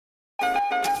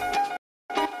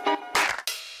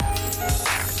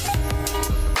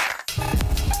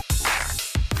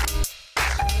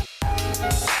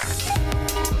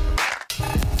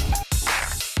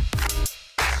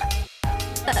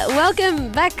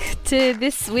Welcome back to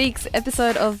this week's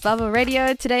episode of Bubble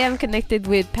Radio. Today I'm connected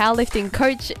with powerlifting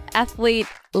coach, athlete,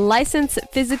 licensed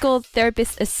physical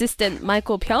therapist assistant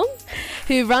Michael Pyong,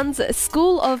 who runs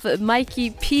School of Mikey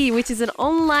P, which is an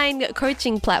online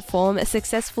coaching platform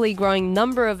successfully growing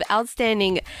number of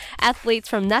outstanding athletes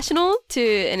from national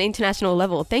to an international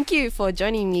level. Thank you for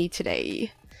joining me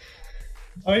today.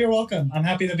 Oh, you're welcome. I'm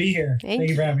happy to be here. Thank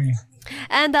you for having me.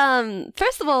 And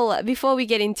first of all, before we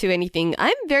get into anything,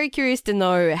 I'm very curious to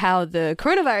know how the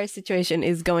coronavirus situation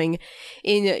is going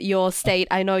in your state.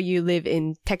 I know you live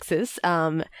in Texas.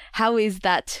 How is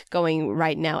that going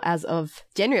right now as of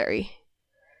January?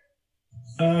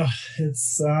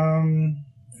 It's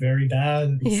very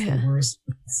bad. It's the worst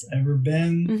it's ever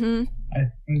been. Mm-hmm. I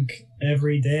think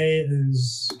every day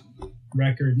is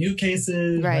record new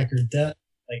cases, record death.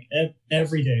 Like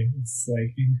every day, it's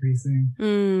like increasing.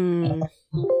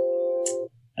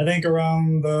 I think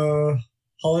around the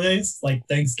holidays, like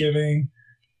Thanksgiving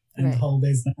and the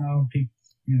holidays now,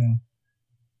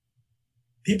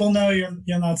 people know you're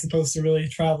not supposed to really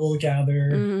travel,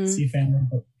 gather, see family,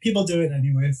 but people do it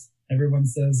anyways. Everyone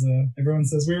says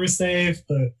we were safe,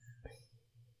 but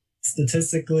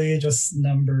statistically, just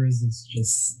numbers, it's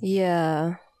just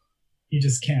you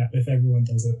just can't if everyone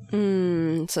does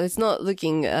it. So it's not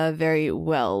looking very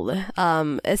well,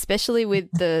 especially with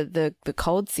the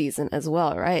cold season as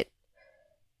well, right?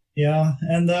 Yeah,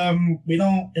 and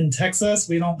in Texas,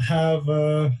 we don't have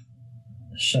a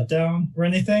shutdown or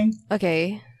anything.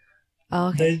 Okay. Oh,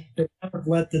 okay. They kind of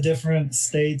let the different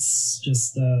states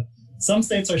just, some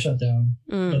states are shut down,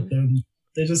 but then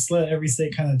they just let every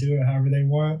state kind of do it however they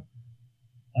want.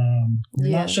 We're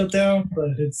not shut down,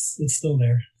 but it's still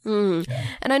there. Yeah.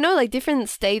 And I know like different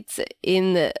states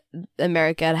in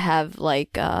America have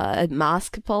like a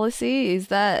mask policy. Is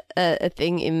that a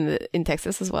thing in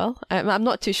Texas as well? I'm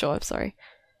not too sure. I'm sorry.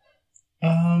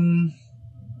 I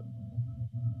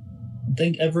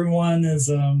think everyone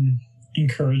is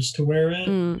encouraged to wear it,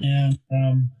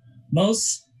 and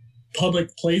most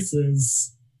public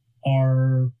places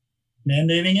are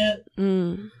mandating it.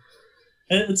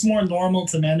 It's more normal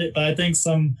to mandate, but I think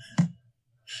some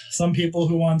people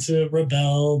who want to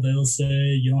rebel, they'll say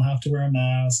you don't have to wear a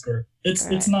mask, or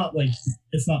it's not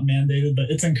mandated, but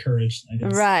it's encouraged, I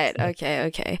guess. Right. So.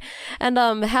 Okay. And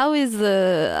how is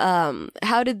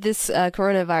how did this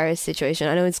coronavirus situation?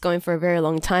 I know it's going for a very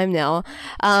long time now.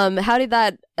 How did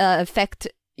that affect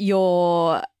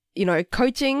your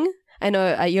coaching? I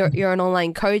know you're an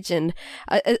online coach, and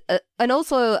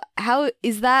also how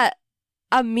is that?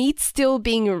 Are meets still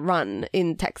being run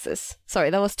in Texas? Sorry,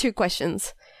 that was two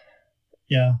questions.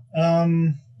 Yeah.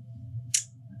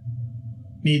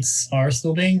 Meets are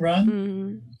still being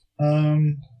run.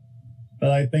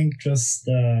 But I think just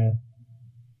they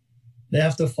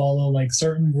have to follow like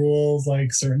certain rules,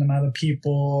 like certain amount of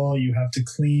people. You have to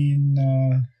clean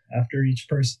after each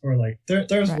person, or like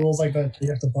there's rules like that you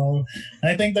have to follow.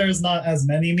 And I think there's not as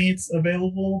many meets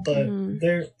available, but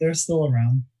they're still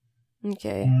around.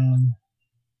 Okay.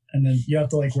 And then you have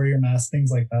to like wear your mask,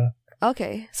 things like that.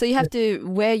 Okay. So you have to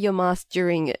wear your mask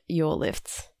during your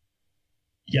lifts?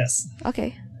 Yes.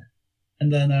 Okay.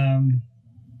 And then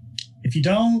if you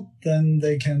don't, then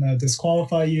they can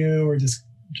disqualify you or just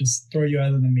throw you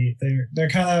out of the meet. They're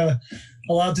kind of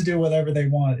allowed to do whatever they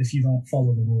want if you don't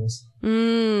follow the rules.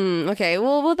 Okay.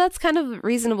 Well, that's kind of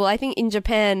reasonable. I think in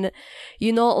Japan,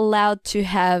 you're not allowed to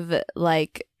have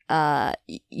like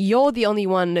you're the only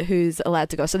one who's allowed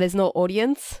to go, so there's no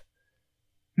audience.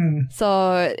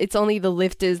 So it's only the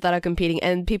lifters that are competing,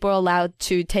 and people are allowed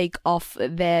to take off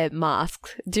their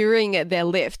masks during their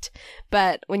lift,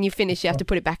 but when you finish you have to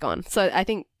put it back on. So I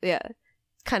think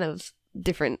kind of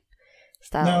different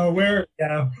style. No,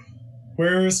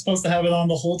 we're supposed to have it on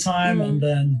the whole time, and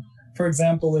then for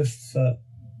example if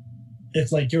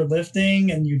like you're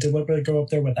lifting and you deliberately go up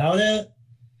there without it,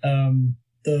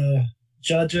 the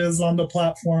judges on the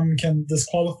platform can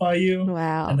disqualify you.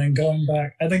 Wow. And then going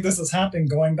back, I think this has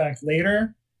happened going back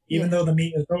later, even though the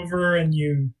meet is over and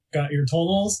you got your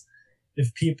totals.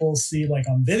 If people see like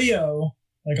on video,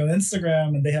 like on Instagram,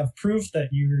 and they have proof that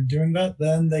you're doing that,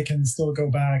 then they can still go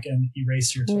back and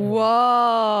erase your total.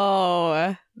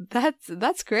 Whoa.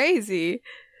 That's crazy.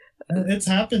 And it's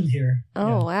happened here.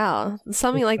 Oh, wow.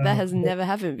 Something like that has never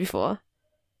happened before.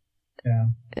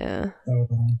 Yeah. So,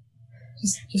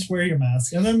 just wear your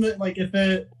mask, and then like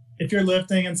if you're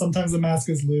lifting and sometimes the mask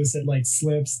is loose, it like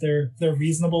slips. They're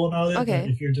reasonable about it. Okay.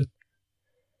 But if you're just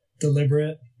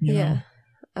deliberate, you know.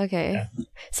 Okay. Yeah.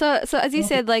 So as you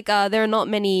said, like there are not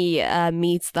many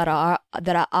meets that are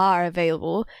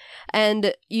available,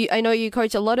 and I know you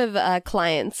coach a lot of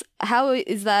clients. How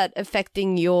is that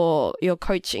affecting your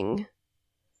coaching?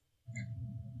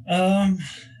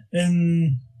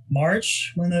 In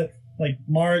March,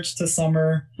 March to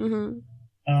summer,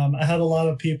 I had a lot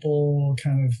of people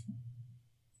kind of.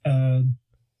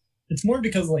 It's more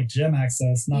because of like gym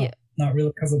access, not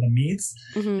really because of the meets.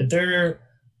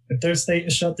 If their state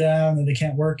is shut down and they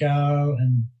can't work out,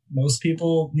 and most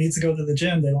people need to go to the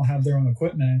gym, they don't have their own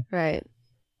equipment. Right.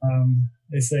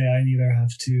 They say I either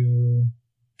have to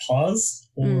pause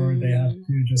or they have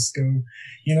to just go,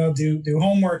 do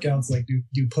home workouts, like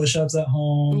do push-ups at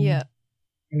home. Yeah.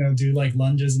 Do like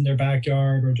lunges in their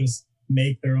backyard or just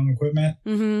make their own equipment.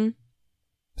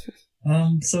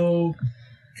 So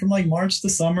from like March to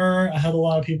summer, I had a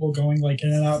lot of people going like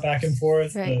in and out, back and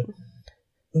forth. Right. But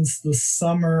since the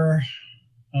summer,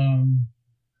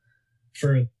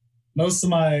 for most of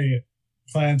my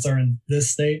clients are in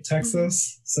this state,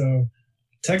 Texas. So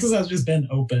Texas has just been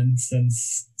open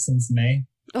since May,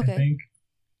 I think.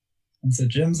 And so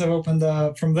gyms have opened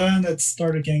up. From then, it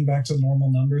started getting back to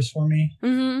normal numbers for me.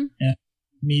 And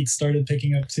meets started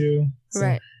picking up too. So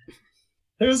right.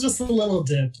 There was just a little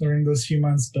dip during those few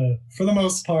months, but for the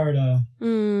most part, I've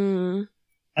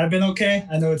been okay.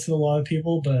 I know it's a lot of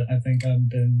people, but I think I've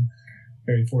been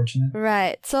very fortunate.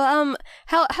 Right. So,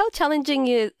 how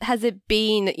challenging has it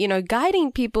been,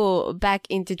 guiding people back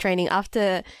into training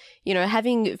after,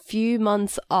 having a few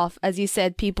months off? As you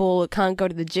said, people can't go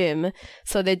to the gym,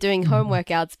 so they're doing home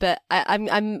workouts. But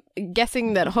I'm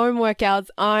guessing that home workouts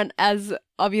aren't as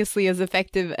obviously as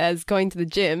effective as going to the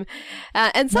gym.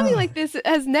 And something like this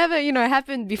has never,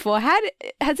 happened before.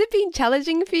 Has it been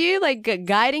challenging for you, like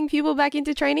guiding people back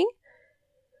into training?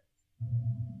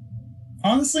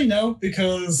 Honestly, no,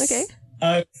 because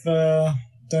I've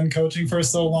done coaching for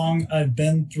so long. I've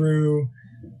been through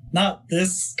not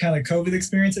this kind of COVID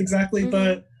experience exactly,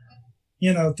 but,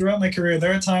 throughout my career,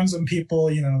 there are times when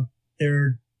people,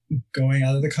 they're going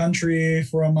out of the country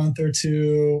for a month or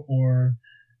two, or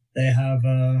they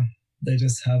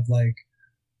just have like,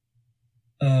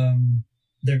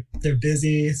 they're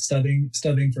busy studying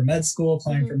for med school,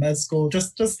 applying for med school,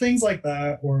 just things like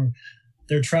that, or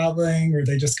they're traveling, or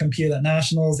they just compete at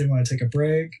nationals. They want to take a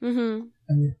break. And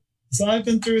so I've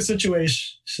been through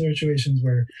situations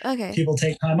where people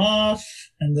take time off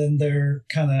and then they're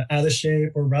kind of out of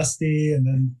shape or rusty, and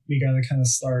then we got to kind of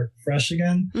start fresh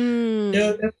again.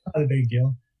 It's not a big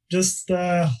deal. Just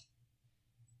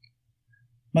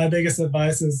my biggest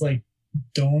advice is like,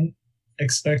 don't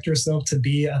expect yourself to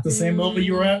be at the same level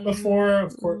you were at before.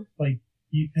 Of course,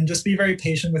 and just be very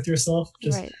patient with yourself.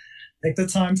 Just take the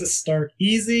time to start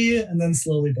easy and then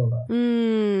slowly build up.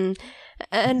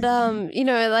 And,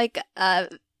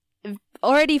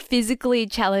 already physically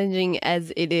challenging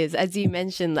as it is, as you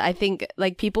mentioned, I think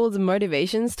like people's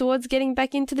motivations towards getting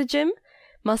back into the gym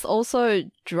must also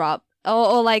drop,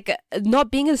 or like not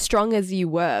being as strong as you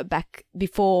were back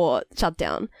before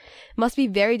shutdown must be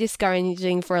very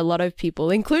discouraging for a lot of people,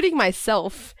 including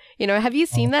myself. Have you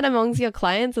seen that amongst your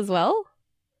clients as well?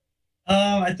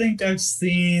 I think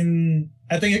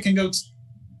it can go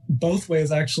both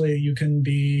ways, actually. You can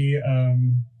be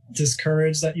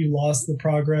discouraged that you lost the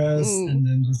progress and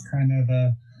then just kind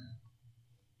of,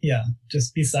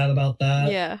 just be sad about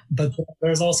that. Yeah. But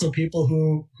there's also people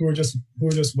who are just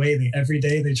waiting. Every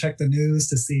day they check the news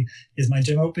to see, is my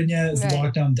gym open yet? Is the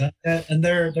lockdown done yet? And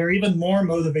they're even more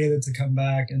motivated to come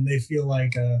back, and they feel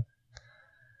like,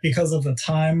 because of the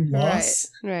time loss,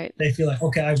 they feel like,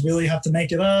 okay, I really have to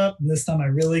make it up. And this time I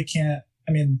really can't.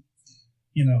 I mean,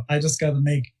 I just got to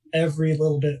make every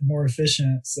little bit more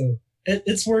efficient. So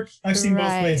it's worked. I've seen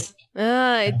both ways.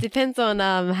 It depends on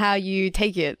how you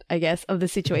take it, I guess, of the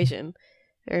situation.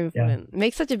 Very important. It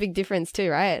makes such a big difference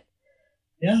too, right?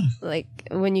 Yeah. Like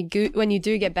when you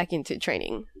do get back into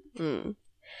training. And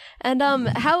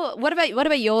what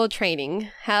about your training?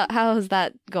 How has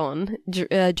that gone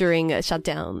during a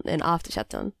shutdown and after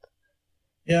shutdown?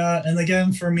 Yeah, and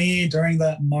again, for me, during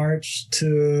that March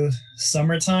to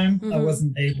summertime, I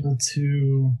wasn't able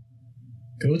to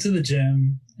go to the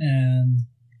gym, and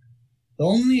the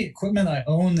only equipment I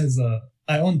own is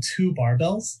I own 2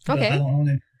 barbells. Okay. I don't own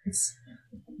any weights.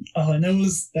 And it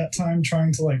was that time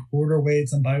trying to like order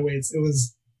weights and buy weights. It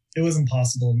was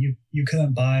impossible. You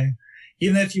couldn't buy,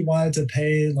 even if you wanted to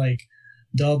pay like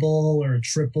double or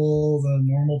triple the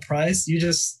normal price,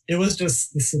 it was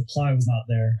just the supply was not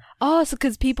there. Oh, so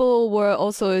because people were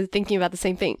also thinking about the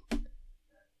same thing.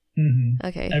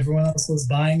 Okay. Everyone else was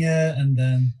buying it, and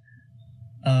then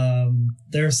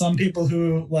there are some people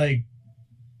who like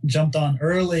jumped on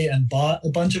early and bought a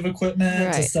bunch of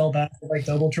equipment to sell back for like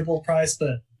double, triple price.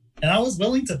 And I was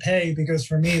willing to pay because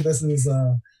for me, this is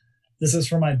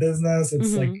for my business.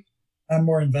 It's like, I'm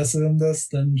more invested in this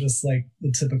than just like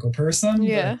the typical person.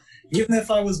 Yeah. But even if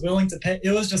I was willing to pay,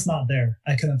 it was just not there.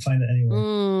 I couldn't find it anywhere.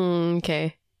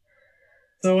 Okay.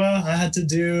 So I had to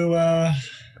do,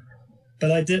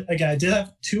 but I did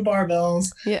have 2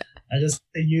 barbells. Yeah. I just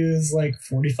use like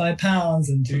 45 pounds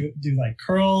and do like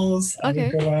curls. Okay. I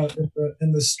would go out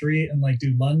in the street and like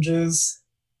do lunges,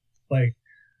 like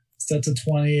sets of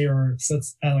 20 or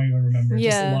sets, I don't even remember. Yeah.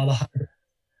 Just a lot of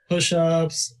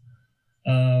push-ups,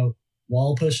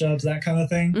 wall push-ups, that kind of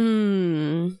thing.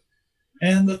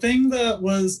 And the thing that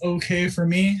was okay for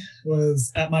me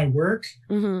was at my work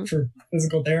for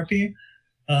physical therapy.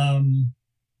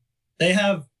 They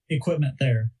have equipment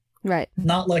there. Right.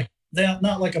 Not like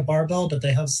a barbell, but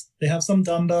they have some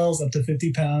dumbbells up to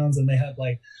 50 pounds, and they have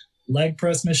like leg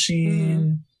press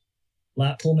machine,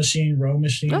 lat pull machine, row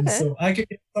machine. Okay. So I could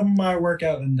get some of my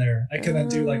workout in there. I couldn't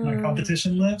do like my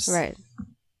competition lifts. Right.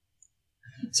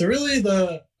 So really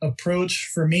the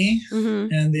approach for me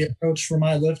and the approach for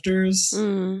my lifters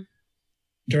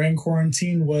during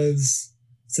quarantine was,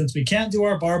 since we can't do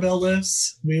our barbell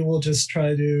lifts, we will just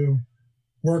try to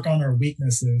work on our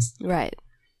weaknesses. Right.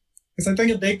 Because I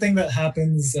think a big thing that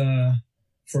happens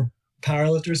for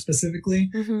powerlifters specifically,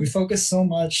 we focus so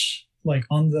much like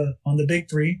on the big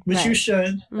 3, which you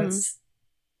should.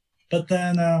 But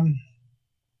then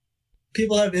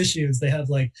people have issues. They have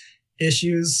like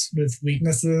issues with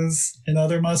weaknesses in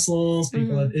other muscles.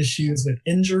 People have issues with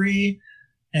injury.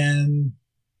 And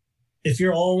if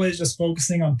you're always just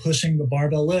focusing on pushing the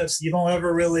barbell lifts, you don't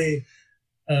ever really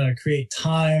create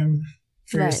time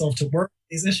for yourself to work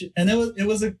these issues. And it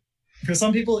was for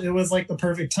some people, it was like the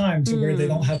perfect time to where they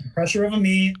don't have the pressure of a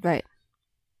meet. Right.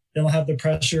 They don't have the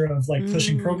pressure of like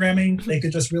pushing programming. They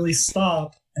could just really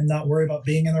stop and not worry about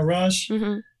being in a rush.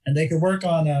 And they could work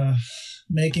on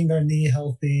making their knee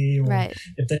healthy, or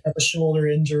if they have a shoulder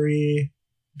injury,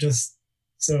 just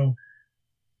so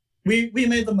we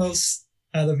made the most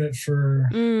out of it for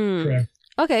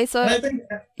okay. So I think,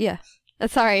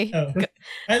 sorry.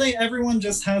 I think everyone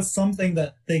just has something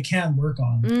that they can work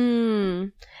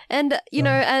on. And you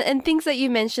know, and things that you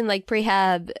mentioned like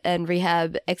prehab and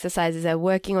rehab exercises and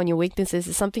working on your weaknesses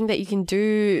is something that you can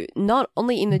do not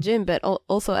only in the gym but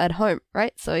also at home,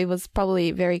 right? So it was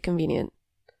probably very convenient.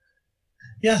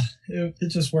 Yeah, it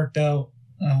just worked out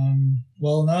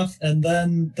well enough. And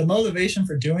then the motivation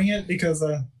for doing it, because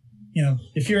you know,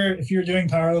 if you're doing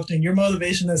powerlifting, your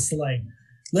motivation is to like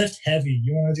lift heavy.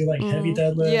 You want to do like heavy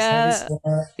deadlifts, heavy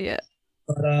squat. Yeah.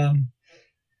 But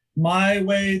my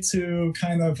way to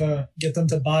kind of get them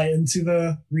to buy into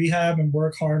the rehab and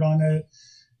work hard on it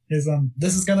is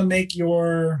this is gonna make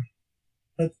your,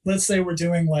 let's say we're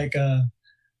doing like a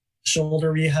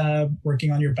shoulder rehab,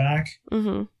 working on your back.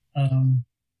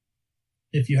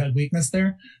 If you had weakness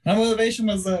there, my motivation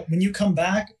was that when you come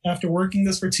back after working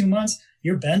this for 2 months,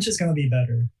 your bench is going to be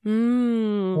better.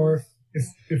 Or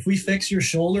if we fix your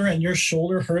shoulder and your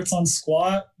shoulder hurts on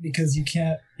squat because you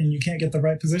can't get the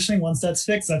right positioning, once that's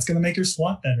fixed, that's going to make your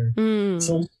squat better.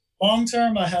 So long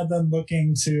term, I had them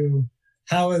looking to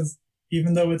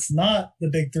even though it's not the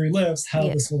big 3 lifts, how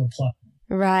this will apply.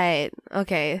 Right.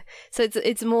 Okay. So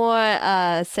it's more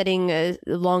setting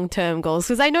long-term goals,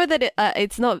 because I know that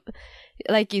it's not,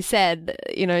 like you said,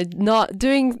 you know, not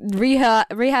doing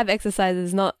rehab exercises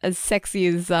is not as sexy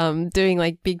as doing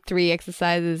like big 3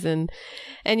 exercises, and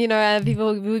you know,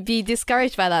 people would be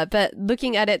discouraged by that. But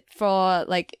looking at it for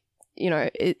like, you know,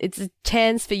 it's a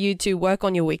chance for you to work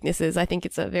on your weaknesses. I think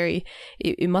it's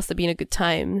it must have been a good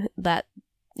time that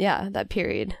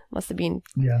period must have been.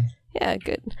 Yeah,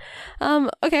 good.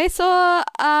 Okay, so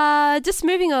just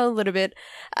moving on a little bit.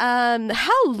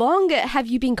 How long have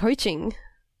you been coaching?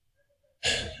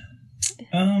 It's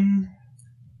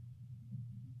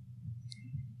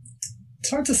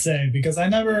hard to say because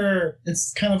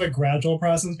it's kind of a gradual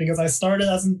process, because I started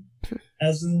as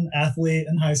an athlete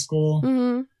in high school,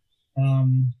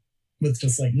 with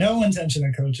just like no intention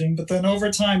of coaching. But then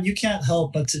over time, you can't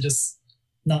help but to just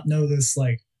not know this,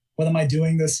 like, what am I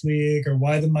doing this week? Or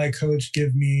why did my coach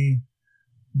give me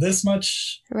this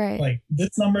much, like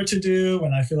this number to do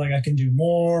when I feel like I can do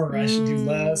more, or I should do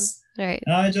less? Right.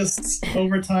 And I just,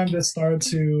 over time, just started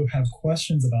to have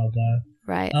questions about that.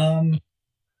 Right. I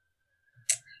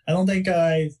don't think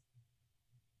I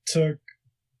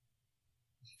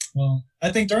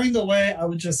think during the way I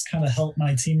would just kind of help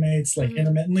my teammates, like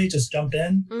intermittently, just jump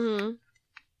in.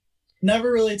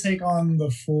 Never really take on the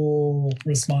full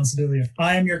responsibility of,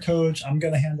 I am your coach, I'm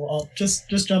going to handle all, just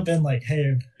jump in like,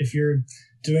 hey, if you're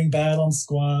doing bad on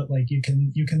squat, like you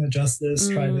can adjust this,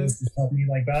 try this, help me,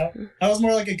 like that. I was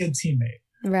more like a good teammate.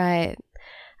 Right.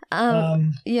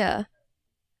 Yeah.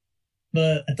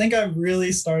 But I think I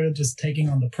really started just taking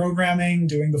on the programming,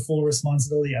 doing the full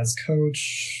responsibility as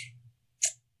coach.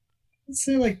 Let's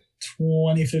say like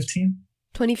 2015.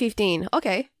 2015.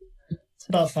 Okay. It's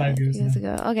about 5 years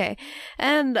ago. Okay.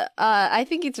 And I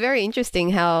think it's very interesting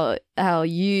how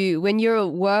you, when you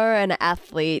were an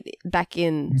athlete back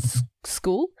in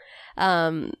school,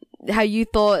 how you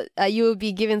thought you would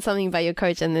be given something by your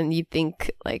coach, and then you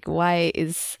think like, why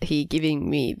is he giving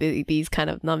me these kind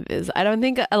of numbers? I don't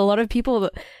think a lot of people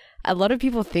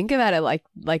think about it like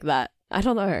that. I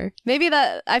don't know. Maybe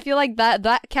that, I feel like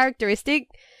that characteristic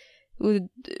would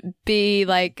be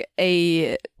like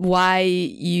why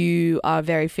you are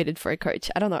very fitted for a coach.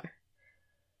 I don't know.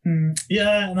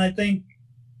 Yeah, and I think,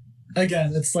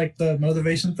 again, it's like the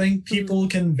motivation thing. People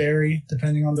can vary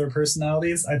depending on their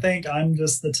personalities. I think I'm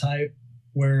just the type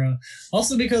where,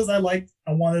 also because I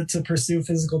wanted to pursue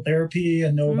physical therapy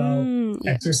and know about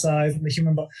exercise and the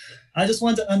human body. I just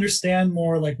wanted to understand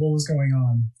more like what was going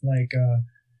on. Like,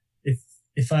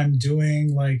 if I'm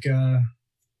doing like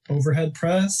overhead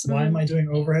press, why am I doing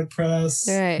overhead press?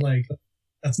 Right. Like,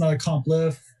 that's not a comp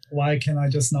lift. Why can I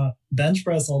just not bench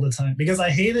press all the time? Because I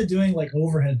hated doing like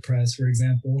overhead press, for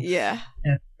example. Yeah.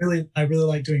 And I really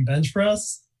like doing bench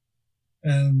press.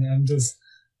 And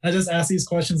I just ask these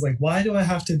questions like, why do I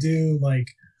have to do like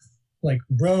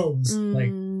rows,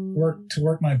 like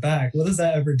work my back? What does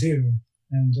that ever do?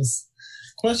 And just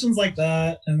questions like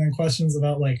that. And then questions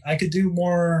about like, I could do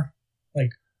more,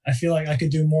 like, I feel like I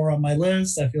could do more on my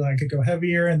lifts. I feel like I could go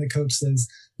heavier. And the coach says,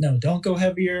 no, don't go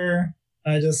heavier.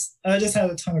 I just had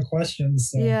a ton of questions.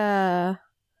 So yeah.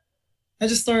 I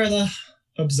just started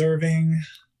observing,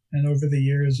 and over the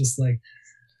years, just like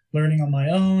learning on my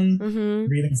own,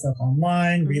 reading stuff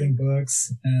online, reading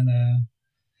books. And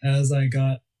as I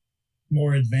got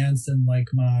more advanced in like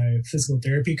my physical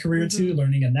therapy career too,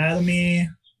 learning anatomy,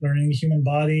 learning the human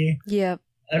body. Yep.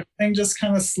 Everything just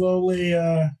kind of slowly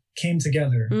came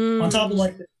together on top of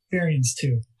like the experience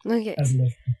too. Okay. As a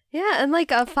lifter. Yeah, and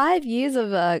like 5 years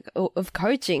of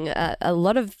coaching, a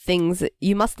lot of things,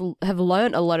 you must have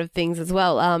learned a lot of things as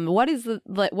well. What is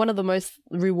one of the most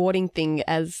rewarding thing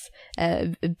as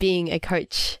being a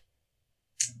coach?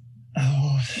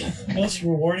 Oh, most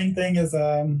rewarding thing is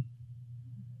when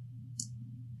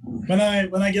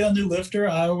I get a new lifter,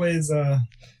 I always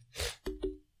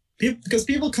because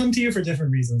people come to you for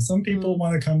different reasons. Some people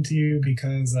want to come to you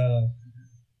because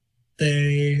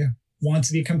they want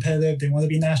to be competitive, they want to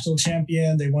be national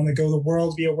champion, they want to go to the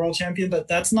world, be a world champion, but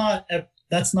that's not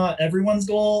everyone's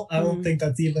goal. I don't think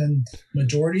that's even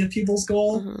majority of people's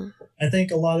goal. I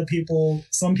think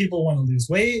some people want to lose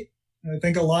weight. I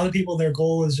think a lot of people, their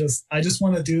goal is I just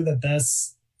want to do the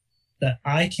best that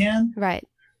I can. Right.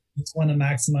 I just want to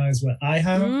maximize what I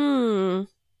have.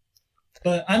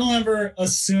 But I don't ever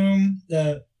assume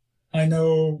that I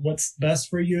know what's best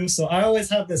for you. So I always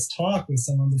have this talk with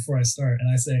someone before I start,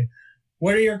 and I say,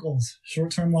 what are your goals?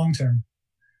 Short-term, long-term?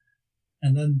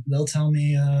 And then they'll tell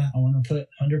me, I want to put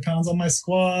 100 pounds on my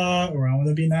squat, or I want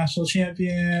to be national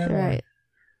champion. Right.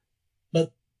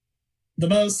 But the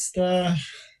most, the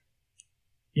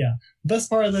best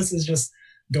part of this is just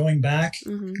going back.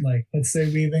 Like, let's say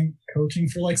we've been coaching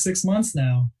for like 6 months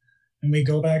now, and we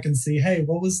go back and see, hey,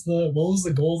 what was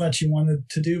the goal that you wanted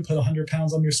to do? Put 100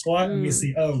 pounds on your squat, and we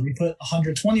see, we put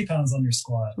 120 pounds on your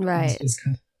squat. Right. It's just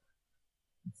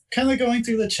kind of going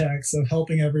through the checks of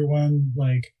helping everyone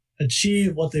like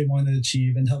achieve what they want to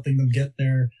achieve and helping them get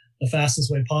there the fastest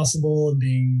way possible and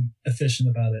being efficient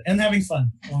about it and having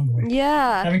fun along the way.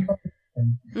 Yeah. Having fun.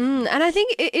 And I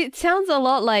think it sounds a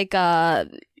lot like I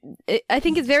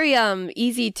think it's very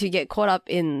easy to get caught up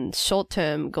in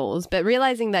short-term goals, but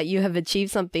realizing that you have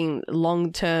achieved something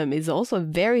long-term is also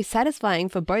very satisfying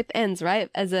for both ends, right?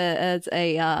 As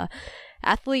a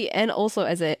athlete and also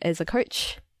as a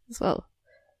coach as well.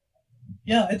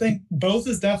 Yeah, I think both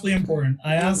is definitely important.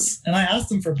 I asked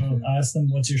them for both. I asked them,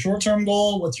 what's your short-term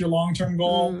goal? What's your long-term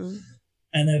goal?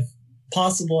 And if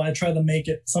possible, I try to make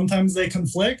it, sometimes they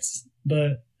conflict,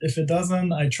 but if it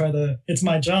doesn't, it's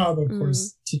my job, of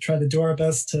course, to try to do our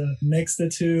best to mix the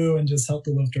two and just help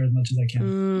the lifter as much as I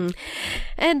can.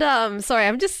 And sorry,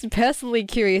 I'm just personally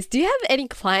curious. Do you have any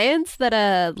clients that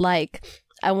are like,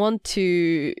 I want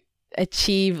to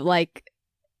achieve like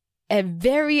a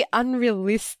very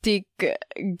unrealistic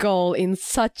goal in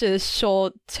such a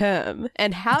short term?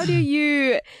 And how do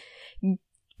you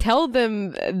tell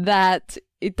them that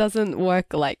it doesn't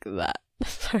work like that?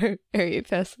 So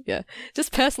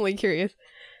just personally curious.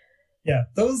 Yeah,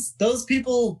 those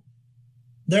people,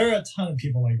 there are a ton of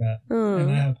people like that.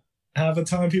 And I have a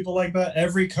ton of people like that.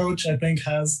 Every coach, I think,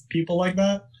 has people like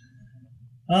that.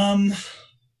 And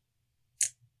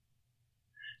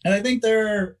I think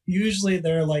they're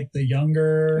like the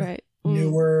younger, right.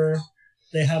 newer.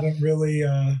 They haven't really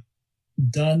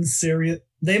done serious.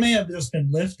 They may have just been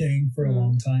lifting for a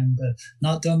long time, but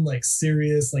not done like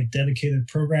serious, like dedicated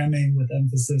programming with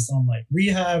emphasis on like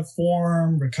rehab,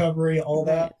 form, recovery, all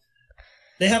that.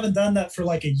 They haven't done that for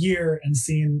like a year and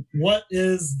seen what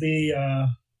is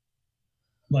the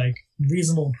like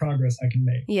reasonable progress I can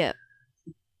make. Yeah.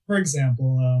 For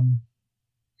example,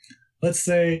 let's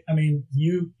say, I mean,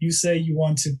 you say you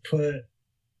want to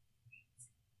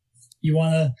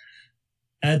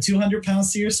add 200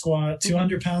 pounds to your squat,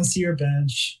 200 pounds to your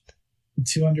bench,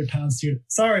 200 pounds to your...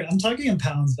 Sorry, I'm talking in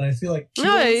pounds, but I feel like...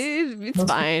 Kilos, no, it's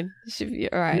fine. It should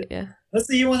be all right, yeah. Let's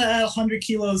say you want to add 100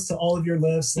 kilos to all of your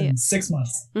lifts in 6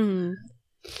 months. Mm-hmm.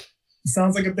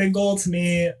 Sounds like a big goal to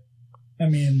me. I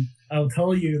mean, I'll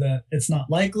tell you that it's not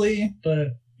likely, but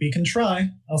we can try.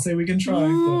 I'll say we can try.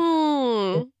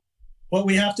 But what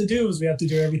we have to do is we have to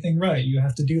do everything right. You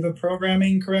have to do the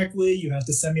programming correctly. You have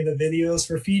to send me the videos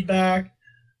for feedback.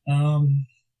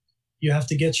 You have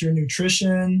to get your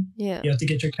nutrition. Yeah. You have to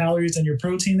get your calories and your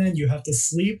protein in. You have to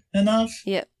sleep enough.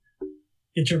 Yeah.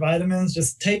 Get your vitamins.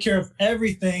 Just take care of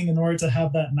everything in order to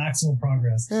have that maximal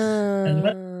progress.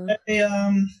 And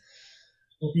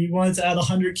you wanted to add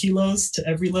 100 kilos to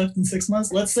every lift in 6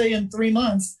 months. Let's say in 3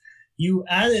 months, you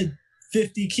added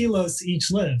 50 kilos to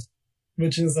each lift,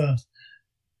 which is I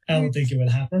don't think it would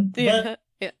happen.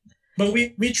 But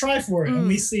we try for it and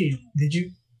we see.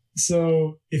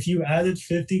 So if you added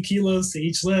 50 kilos to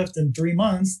each lift in 3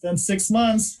 months, then 6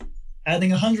 months, adding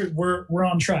 100, we're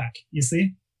on track. You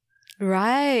see?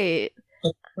 Right.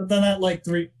 But then at like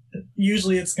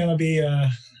usually it's going to be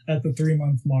at the 3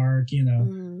 month mark,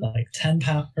 like 10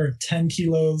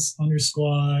 kilos on your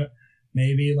squat,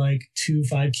 maybe like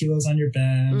 5 kilos on your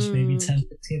bench, maybe 10,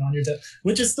 15 on your deadlift,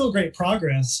 which is still great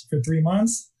progress for 3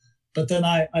 months. But then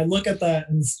I look at that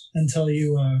and tell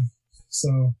you,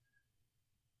 so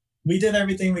we did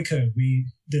everything we could. We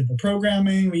did the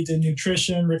programming, we did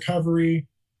nutrition, recovery,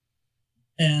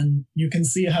 and you can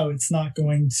see how it's not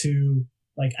going to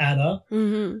like add up.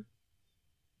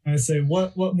 I say,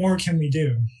 what more can we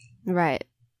do? Right.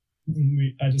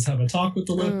 I just have a talk with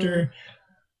the lifter.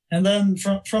 And then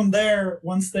from there,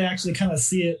 once they actually kind of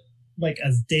see it like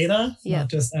as data, not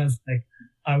just as like,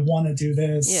 I want to do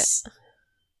this. Yeah.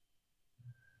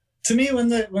 To me,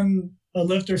 when a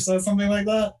lifter says something like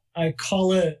that, I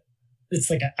call it's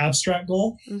like an abstract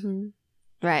goal.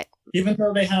 Right. Even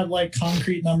though they have like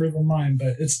concrete numbers in mind,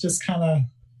 but it's just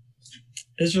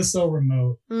it's just so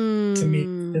remote to me.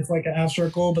 It's like an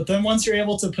abstract goal. But then once you're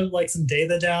able to put like some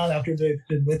data down after they've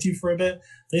been with you for a bit,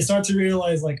 they start to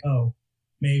realize like, oh,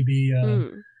 maybe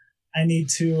I need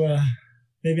to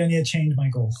change my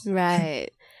goals.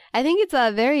 Right. I think it's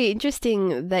very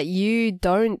interesting that you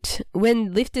don't,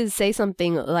 when lifters say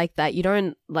something like that, you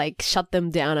don't like shut them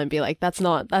down and be like, that's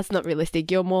not realistic.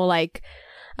 You're more like,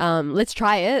 let's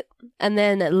try it, and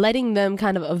then letting them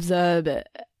kind of observe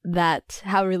that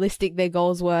how realistic their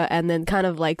goals were, and then kind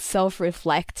of like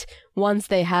self-reflect once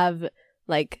they have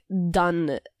like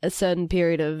done a certain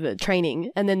period of training,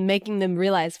 and then making them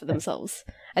realize for themselves.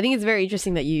 I think it's very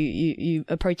interesting that you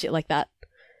approach it like that.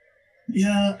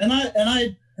 Yeah,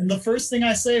 and the first thing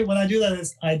I say when I do that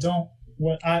is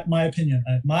my opinion.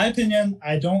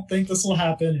 I don't think this will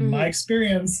happen. In my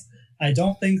experience, I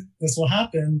don't think this will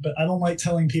happen, but I don't like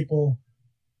telling people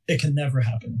it can never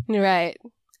happen. Right.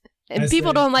 And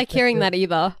people don't like hearing that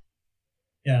either.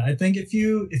 Yeah, I think if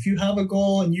you have a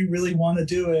goal and you really want to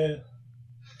do it,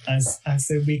 I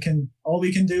say all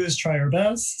we can do is try our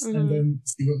best and then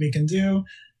see what we can do.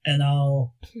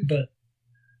 But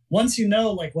once you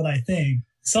know like what I think,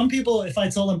 some people, if I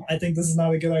tell them I think this is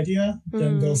not a good idea,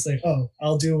 then they'll say, oh,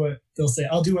 I'll do what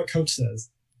coach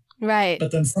says. Right.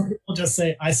 But then some people just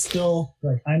say, I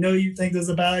know you think this is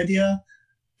a bad idea,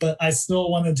 but I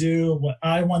still want to do what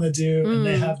I want to do. And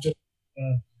they have just,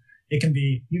 you can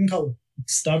call it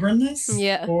stubbornness,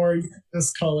 or you can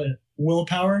just call it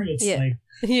willpower. It's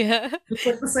it's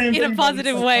like the same thing. In a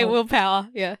positive way, willpower.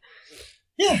 Yeah.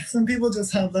 Yeah. Some people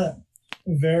just have that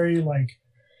very like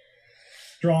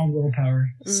strong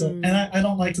willpower. So, and I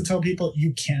don't like to tell people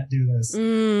you can't do this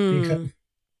because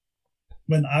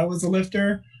when I was a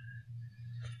lifter,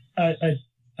 I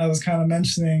was kind of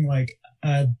mentioning like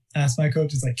I asked my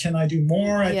coaches like, can I do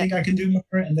more? I think I can do more,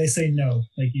 and they say no.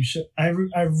 Like you should. I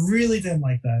really didn't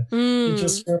like that. It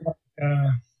just felt like,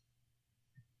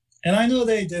 and I know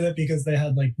they did it because they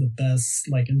had like the best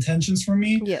like intentions for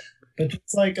me. Yeah. but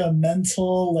it's like a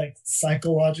mental, like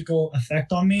psychological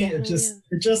effect on me. Definitely,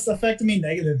 It just affected me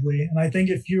negatively. And I think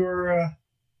if you're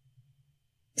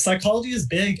psychology is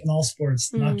big in all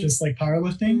sports, not just like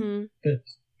powerlifting, but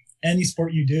any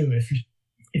sport you do.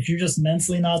 If you're just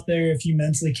mentally not there, if you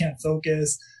mentally can't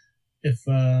focus, if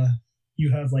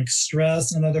you have like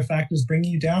stress and other factors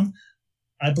bringing you down,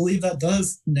 I believe that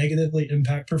does negatively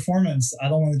impact performance. I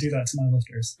don't want to do that to my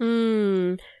lifters.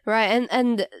 Right.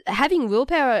 And having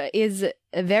willpower is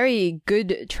a very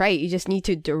good trait. You just need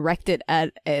to direct it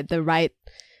at the right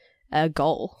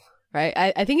goal,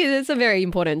 right? I think it is a very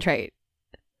important trait.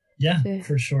 Yeah,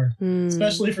 for sure.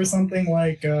 Especially for something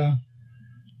like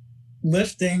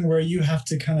lifting, where you have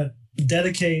to kind of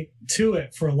dedicate to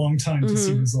it for a long time to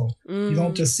see results. You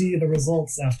don't just see the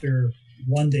results after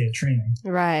one day of training.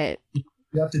 Right.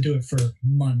 You have to do it for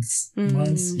months,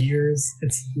 years.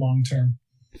 It's long term.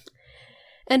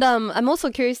 And I'm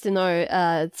also curious to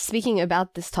know, speaking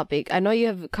about this topic, I know you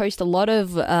have coached a lot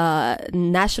of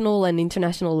national and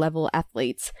international level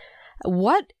athletes.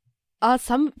 What are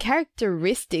some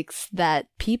characteristics that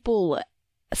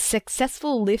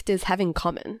successful lifters have in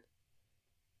common?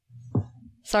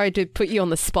 Sorry to put you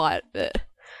on the spot. But...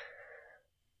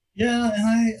 Yeah,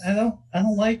 and I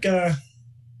don't like.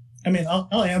 I mean,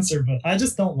 I'll answer, but I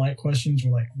just don't like questions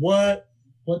where like what,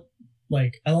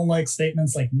 like, I don't like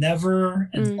statements like never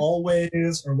and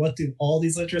always, or what do all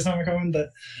these lifters have in common.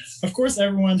 But of course,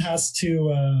 everyone has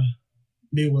to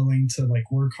be willing to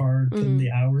like work hard, put in the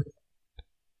hours.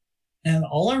 And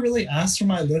all I really ask from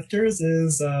my lifters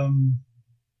is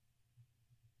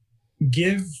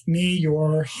give me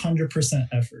your 100%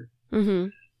 effort.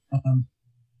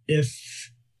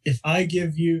 If I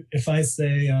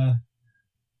say,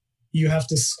 you have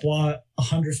to squat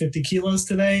 150 kilos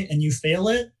today and you fail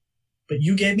it, but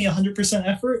you gave me 100%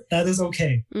 effort, that is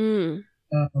okay.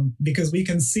 Because we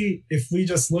can see, if we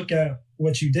just look at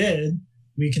what you did,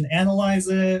 we can analyze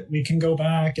it, we can go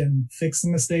back and fix the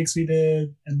mistakes we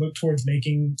did and look towards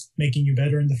making you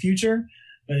better in the future.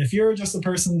 But if you're just a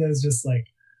person that is just like,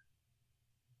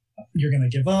 you're going to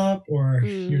give up, or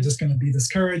you're just going to be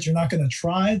discouraged, you're not going to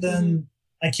try, then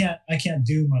I can't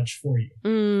do much for you.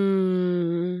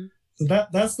 So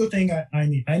that's the thing I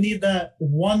need. I need that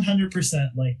 100%,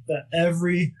 like that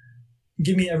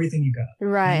give me everything you got.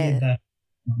 Right. I need that.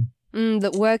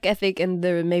 The work ethic and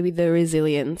maybe the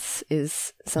resilience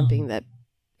is something that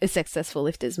successful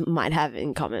lifters might have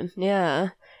in common. Yeah.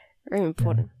 Very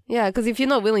important. Yeah, because if you're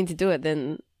not willing to do it,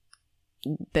 then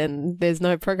there's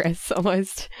no progress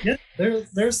almost. Yeah,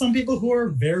 there's some people who are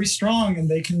very strong and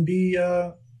they can be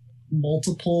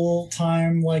multiple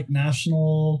time like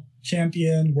national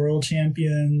champion, world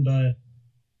champion, but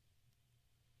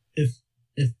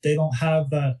if they don't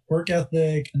have that work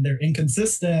ethic and they're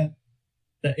inconsistent,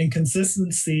 that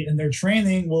inconsistency in their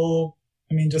training will,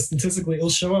 I mean, just statistically, it'll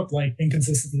show up like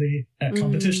inconsistency at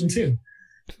competition too.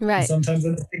 Right. And sometimes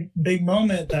in a big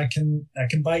moment that can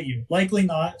bite you. Likely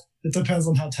not. It depends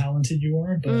on how talented you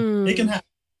are, but it can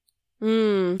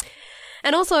happen.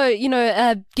 And also,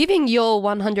 giving your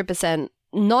 100%,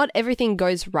 not everything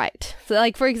goes right. So,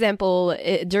 like, for example,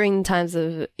 during times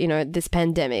of, this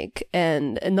pandemic,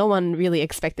 and no one really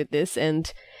expected this,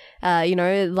 and,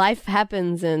 life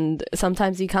happens, and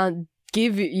sometimes you can't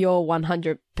give your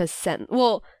 100%.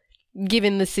 Well,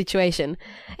 given the situation.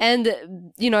 And,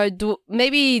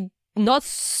 maybe not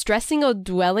stressing or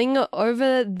dwelling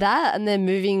over that and then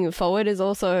moving forward is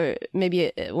also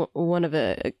maybe one of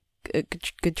a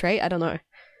good trait. I don't know.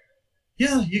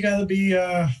 Yeah, you got to be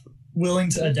willing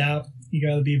to adapt. You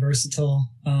got to be versatile.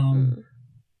 A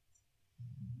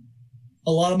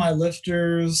lot of my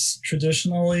lifters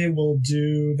traditionally will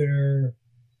do their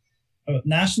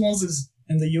nationals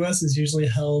in the US is usually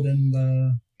held in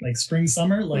the spring,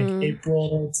 summer,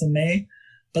 April to May.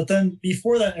 But then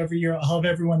before that, every year I'll have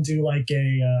everyone do like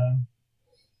a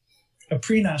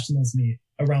pre-nationals meet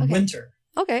around winter.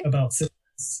 Okay. About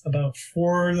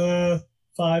 4 to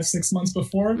 5, 6 months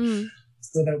before,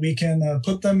 so that we can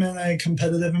put them in a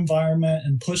competitive environment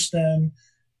and push them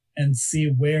and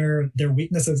see where their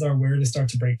weaknesses are, where to start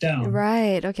to break down.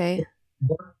 Right. Okay.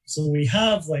 So we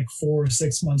have 4 or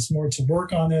 6 months more to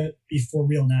work on it before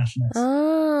real nationals.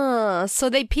 So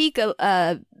they peak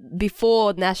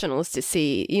before nationals to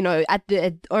see, at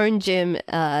their own gym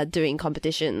doing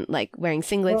competition, like wearing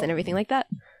singlets and everything like that?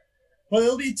 Well,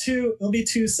 it'll be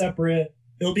two separate.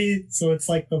 So it's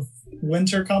like the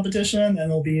winter competition and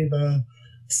it'll be the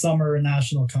summer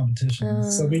national competition.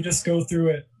 So we just go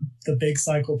through the big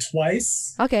cycle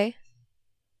twice. Okay.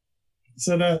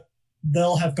 So that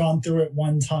they'll have gone through it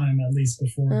one time at least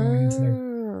before going into their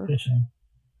competition.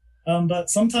 But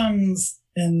sometimes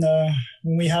in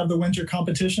when we have the winter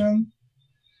competition,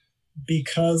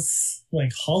 because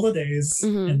like holidays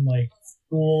and like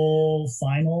school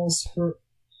finals for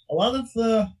a lot of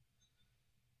the,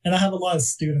 and I have a lot of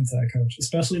students that I coach,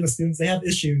 especially the students, they have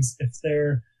issues if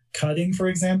they're cutting, for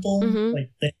example. Like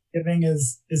Thanksgiving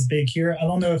is big here. I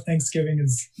don't know if Thanksgiving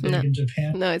is big in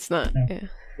Japan. No, it's not. No.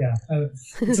 Yeah,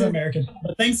 it's an American.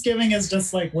 But Thanksgiving is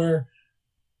just like where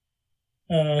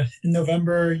in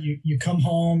November you come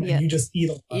home and you just eat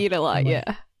a lot. Eat a lot, like,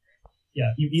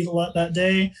 yeah, you eat a lot that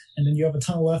day, and then you have a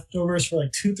ton of leftovers for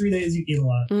like 2-3 days. You eat a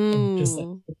lot, and just like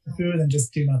food and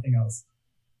just do nothing else.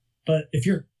 But if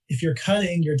you're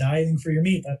cutting, you're dieting for your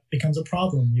meat, that becomes a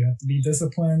problem. You have to be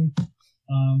disciplined.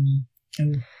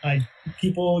 And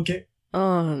people get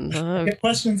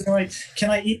questions. They're like, "Can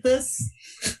I eat this?"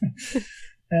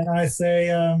 And I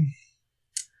say,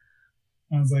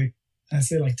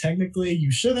 technically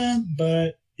you shouldn't,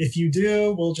 but if you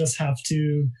do, we'll just have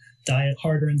to diet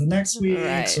harder in the next week.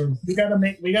 Right. Or we gotta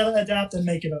adapt and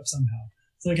make it up somehow.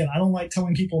 So again, I don't like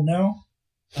telling people no.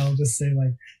 I'll just say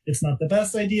like, it's not the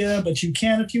best idea, but you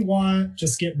can if you want.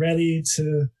 Just get ready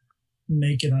to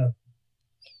make it up.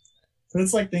 So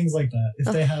it's like things like that.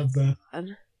 If they have the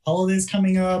holidays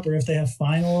coming up, or if they have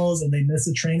finals and they miss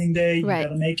a training day, you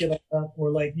gotta make it up,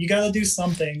 or like you gotta do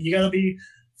something. You gotta be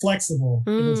flexible,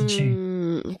 able to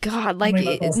change. God, like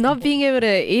it's not being able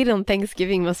to eat on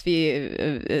Thanksgiving must be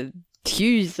a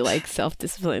huge like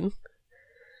self-discipline.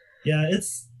 Yeah, it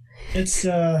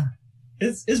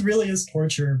really is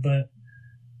torture. But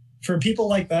for people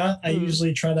like that, I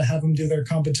usually try to have them do their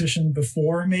competition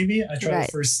before. Maybe I try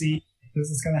to foresee this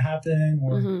is going to happen,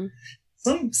 or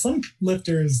some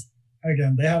lifters,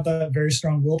 again, they have that very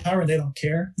strong willpower and they don't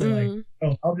care. They're like,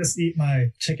 "Oh, I'll just eat my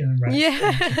chicken and rice."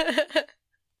 Yeah.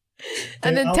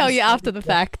 And then tell you after the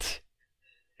fact.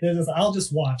 I'll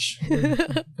just watch.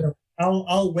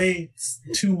 I'll wait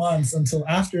 2 months until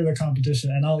after the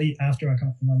competition, and I'll eat after I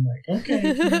come. And I'm like,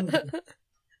 okay.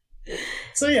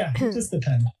 So yeah, it just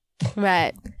depends.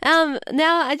 Right.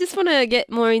 Now I just want to get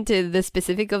more into the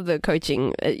specific of the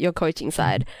coaching, your coaching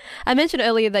side. I mentioned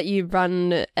earlier that you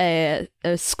run a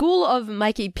school of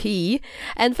Mikey P,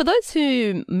 and for those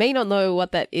who may not know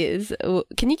what that is,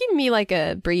 can you give me like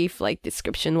a brief like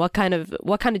description? What kind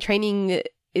of training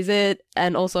is it,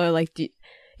 and also like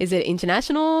is it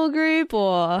international group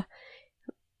or?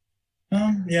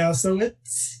 Yeah. So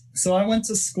I went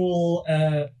to school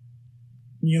at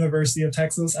University of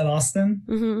Texas at Austin.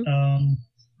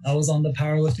 I was on the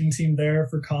powerlifting team there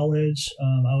for college.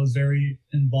 I was very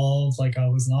involved. Like I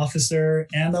was an officer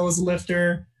and I was a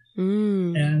lifter.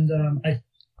 And I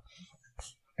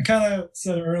kind of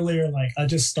said earlier, like I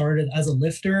just started as a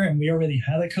lifter and we already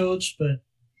had a coach, but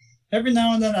every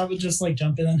now and then I would just like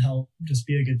jump in and help, just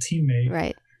be a good teammate.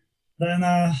 Right. Then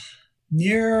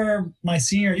near my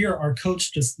senior year, our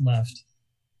coach just left.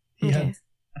 He had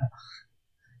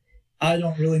I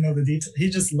don't really know the details. He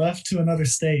just left to another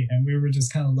state, and we were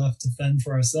just kind of left to fend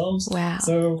for ourselves. Wow.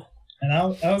 So, and I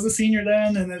was a senior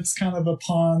then, and it's kind of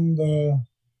upon the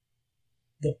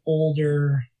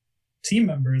older team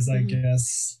members, I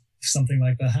guess, if something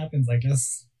like that happens, I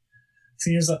guess.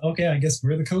 Seniors are, okay, I guess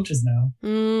we're the coaches now.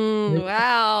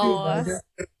 Wow.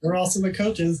 We're also the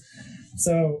coaches.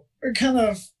 So we're kind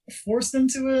of forced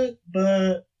into it,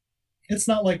 but it's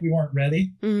not like we weren't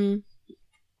ready.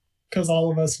 Because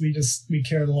all of us, we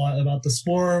cared a lot about the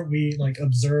sport. We like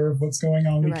observe what's going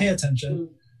on. We pay attention.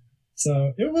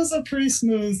 So it was a pretty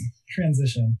smooth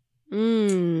transition.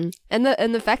 And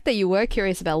the fact that you were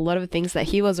curious about a lot of things that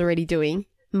he was already doing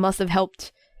must have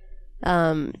helped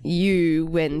you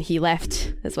when he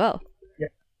left as well.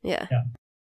 Yeah.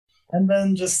 And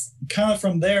then just kind of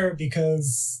from there,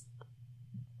 because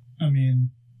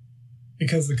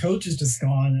the coach is just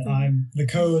gone and I'm the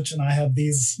coach and I have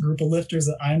these group of lifters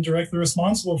that I'm directly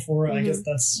responsible for. I guess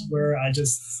that's where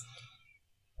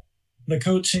the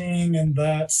coaching and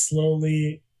that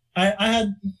slowly, I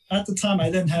had, at the time, I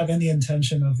didn't have any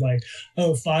intention of like,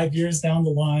 5 years down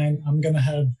the line, I'm going to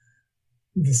have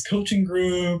this coaching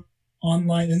group,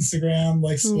 online Instagram,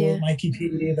 like school Mikey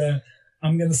P, that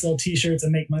I'm going to sell t-shirts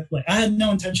and make money. Like I had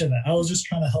no intention of that. I was just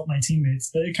trying to help my teammates,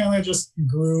 but it kind of just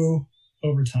grew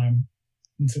over time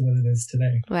into what it is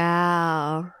today.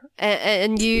 Wow.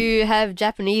 And you have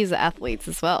Japanese athletes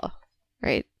as well,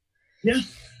 right? Yeah.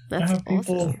 That's I have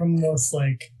people from most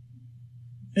like,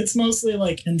 it's mostly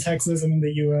like in Texas and in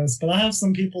the US, but I have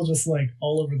some people just like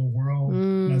all over the world.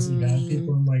 So you have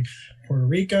people in like Puerto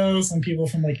Rico, some people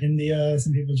from like India,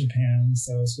 some people Japan.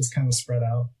 So it's just kind of spread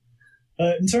out.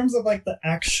 But in terms of like the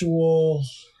actual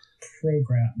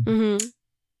program,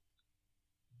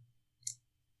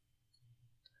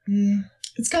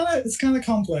 It's kind of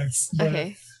complex. But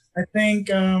Okay. I think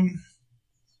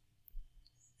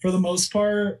for the most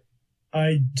part,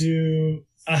 I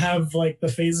have like the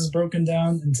phases broken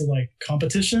down into like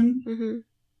competition Mm-hmm.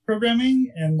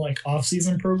 programming and like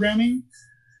off-season programming.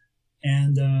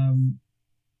 And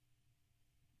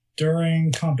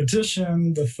during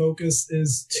competition, the focus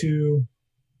is to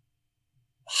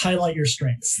highlight your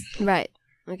strengths. Right.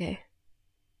 Okay.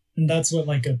 And that's what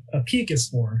like a peak is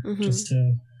for, just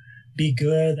to be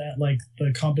good at like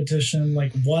the competition,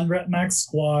 like 1 rep max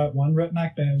squat, 1 rep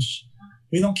max bench.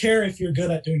 We don't care if you're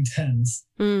good at doing 10s,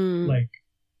 like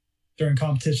during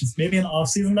competitions. Maybe in off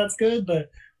season that's good, but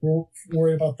we'll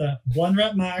worry about that 1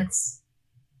 rep max,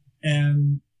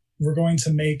 and we're going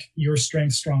to make your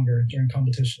strength stronger during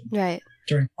competition. Right.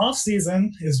 During off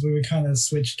season is where we kind of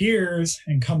switch gears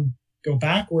and go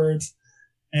backwards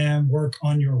and work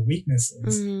on your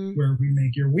weaknesses, where we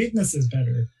make your weaknesses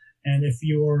better. And if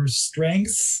your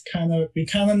strengths we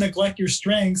kind of neglect your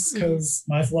strengths, because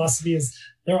my philosophy is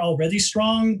they're already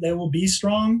strong, they will be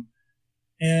strong.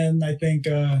 And I think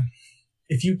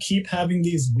if you keep having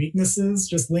these weaknesses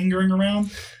just lingering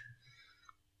around,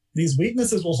 these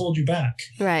weaknesses will hold you back.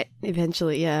 Right.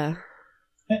 Eventually, yeah.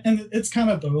 And it's kind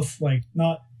of both, like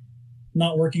not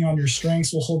working on your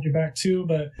strengths will hold you back too,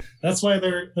 but that's why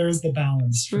there's the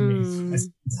balance for me. I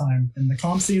spend time in the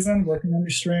comp season working on your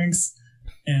strengths,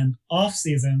 and off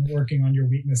season working on your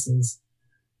weaknesses.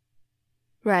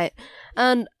 Right.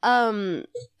 And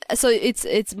so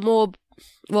it's more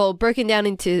broken down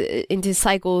into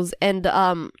cycles, and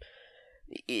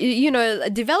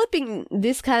developing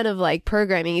this kind of like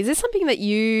programming, is this something that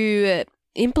you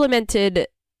implemented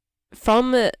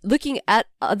from looking at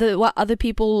what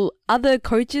other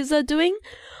coaches are doing,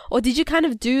 or did you kind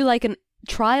of do like an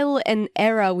trial and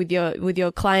error with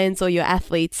your clients or your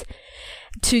athletes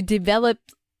to develop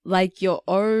like your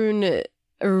own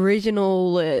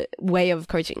original way of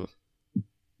coaching?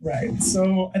 Right.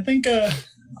 So I think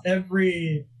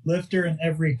every lifter and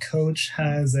every coach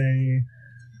has a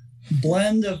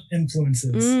blend of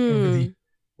influences over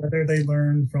whether they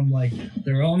learn from like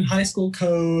their own high school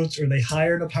coach or they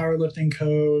hired a powerlifting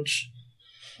coach.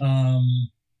 And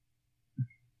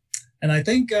I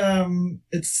think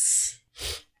it's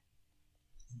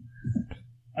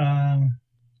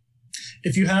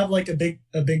if you have like a big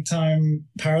time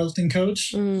powerlifting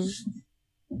coach and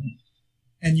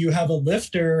you have a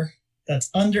lifter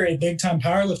that's under a big time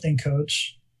powerlifting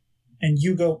coach, and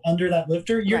you go under that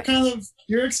lifter, you're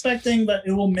you're expecting that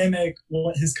it will mimic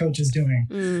what his coach is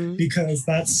doing because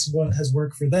that's what has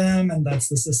worked for them and that's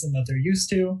the system that they're used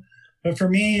to. But for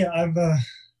me, I've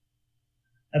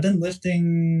been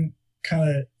lifting kind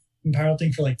of in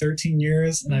powerlifting for like 13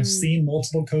 years, and I've seen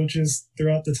multiple coaches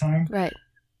throughout the time. Right.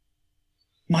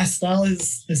 My style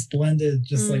is blended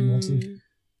just like multiple.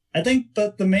 I think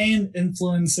that the main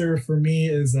influencer for me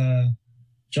is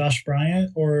Josh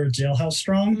Bryant or Jailhouse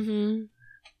Strong.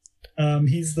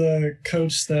 He's the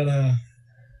coach that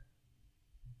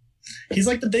he's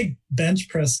like the big bench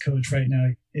press coach right now.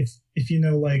 If you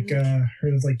know, like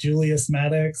heard of like Julius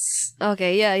Maddox.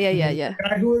 Okay, yeah. The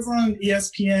guy who was on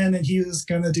ESPN and he was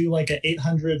gonna do like an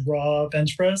 800 raw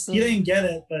bench press. He didn't get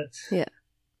it, but yeah,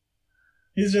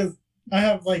 he's just.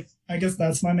 I guess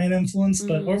that's my main influence.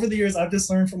 But over the years, I've just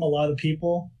learned from a lot of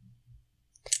people.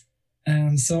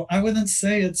 And so I wouldn't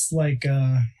say it's like,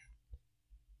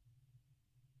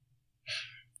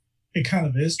 it kind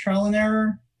of is trial and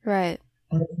error. Right.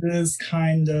 But it is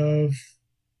kind of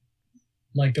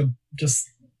like just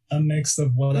a mix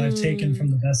of what I've taken from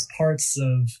the best parts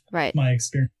of my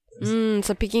experience.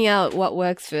 So picking out what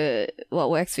works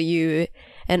for you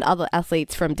and other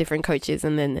athletes from different coaches,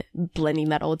 and then blending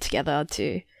that all together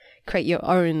to create your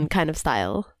own kind of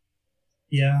style.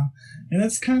 Yeah, and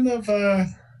it's kind of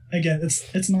again,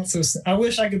 it's not so. I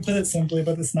wish I could put it simply,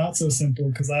 but it's not so simple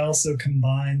because I also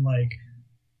combine like,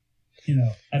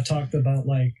 I've talked about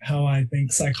like how I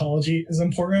think psychology is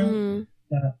important.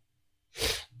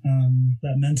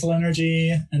 That mental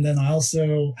energy, and then I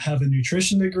also have a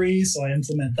nutrition degree, so I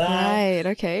implement that. Right.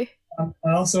 Okay.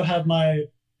 I also have my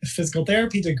physical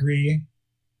therapy degree,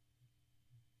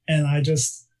 and I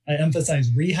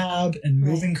emphasize rehab and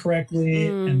moving correctly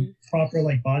and proper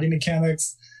like body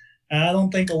mechanics. And I don't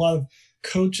think a lot of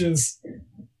coaches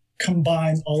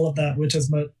combine all of that with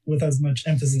as much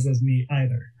emphasis as me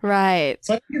either. Right.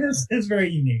 So I think it's very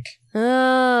unique.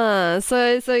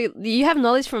 So you have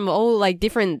knowledge from all like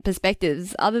different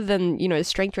perspectives other than,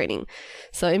 strength training.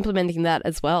 So implementing that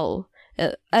as well.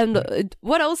 And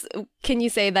what else can you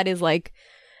say that is like,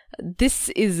 this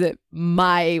is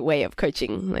my way of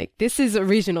coaching. Like, this is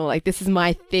original. Like, this is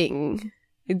my thing.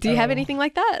 Do you have anything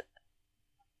like that?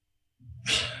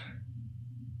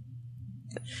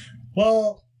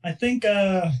 Well, I think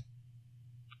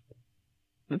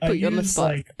Put you on the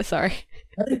spot. Sorry.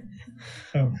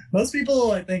 Most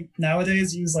people, I think,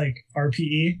 nowadays use like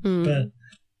RPE, but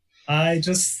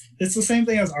it's the same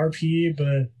thing as RPE,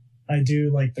 but I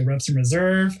do like the reps in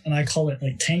reserve, and I call it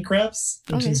like tank reps,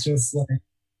 which is just like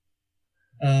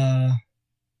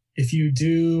if you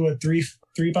do a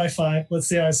 3x5, let's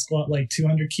say I squat like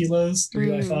 200 kilos,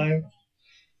 3x5,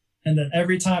 and then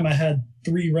every time I had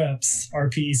 3 reps,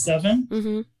 RPE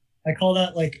 7, I call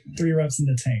that like 3 reps in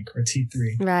the tank, or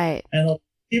T3. Right. And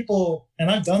people, and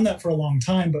I've done that for a long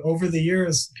time, but over the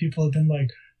years, people have been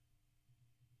like,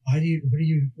 what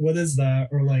is that?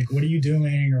 Or like, what are you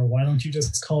doing? Or why don't you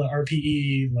just call it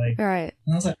RPE? Like, right.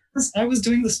 And I was like, I was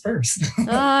doing this first.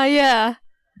 Yeah.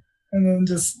 And then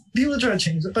just people try to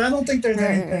change it, but I don't think there's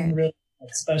anything really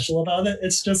special about it.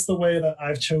 It's just the way that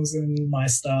I've chosen my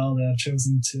style, that I've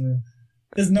chosen to.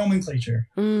 There's nomenclature.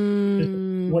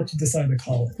 What you decide to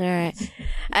call it. All right.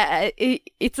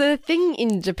 It's a thing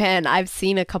in Japan I've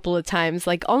seen a couple of times.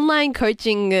 Like online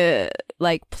coaching,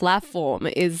 like platform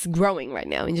is growing right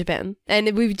now in Japan,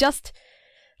 and we've just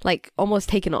like almost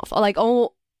taken off. Or like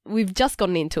we've just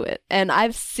gotten into it, and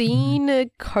I've seen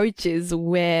coaches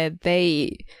where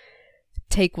they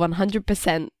take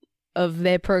 100% of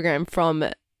their program from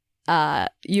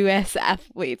US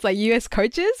athletes, like US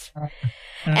coaches.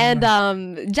 And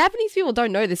Japanese people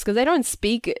don't know this because they don't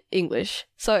speak English.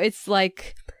 So it's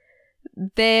like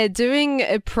they're doing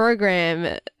a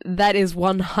program that is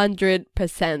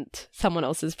 100% someone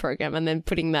else's program and then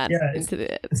putting that into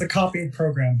the... It's a copied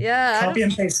program. Yeah. Copy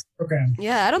and paste program.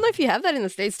 Yeah, I don't know if you have that in the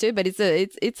States too, but it's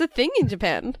a thing in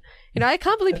Japan. You know, I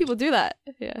can't believe people do that.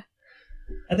 Yeah.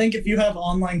 I think if you have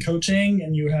online coaching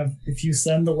and if you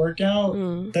send the workout,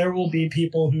 there will be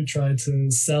people who try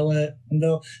to sell it, and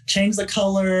they'll change the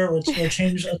color or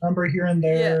change a number here and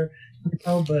there, you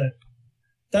know, but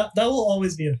that will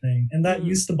always be a thing. And that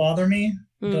used to bother me.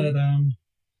 But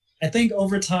I think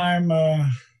over time,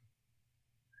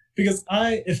 because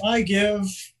if I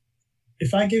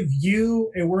give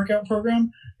you a workout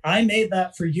program, I made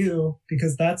that for you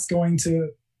because that's going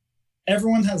to,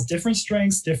 everyone has different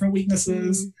strengths, different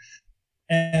weaknesses,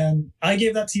 and I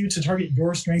gave that to you to target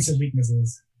your strengths and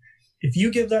weaknesses. If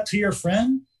you give that to your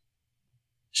friend,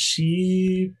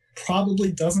 she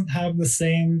probably doesn't have the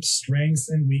same strengths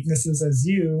and weaknesses as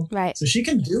you. Right. So she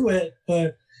can do it,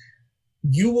 but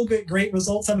you will get great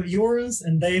results out of yours,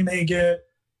 and they may get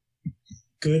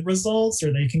good results,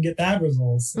 or they can get bad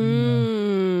results.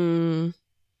 And,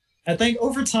 I think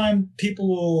over time, people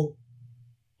will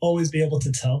always be able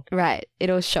to tell. Right.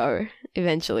 It'll show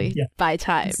eventually by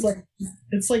time.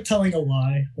 It's like telling a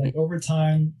lie. Like over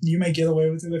time, you may get away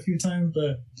with it a few times,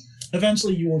 but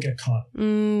eventually you will get caught.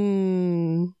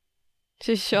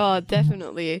 For sure.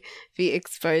 Definitely be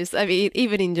exposed. I mean,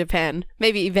 even in Japan,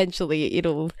 maybe eventually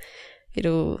it'll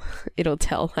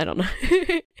tell. I don't know.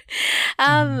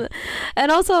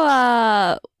 And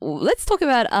also, let's talk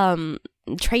about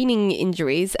training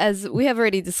injuries. As we have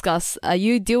already discussed,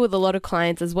 you deal with a lot of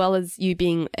clients as well as you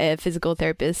being a physical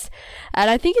therapist, and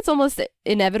I think it's almost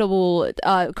inevitable,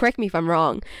 correct me if I'm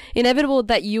wrong, inevitable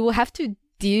that you will have to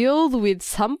deal with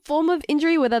some form of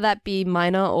injury, whether that be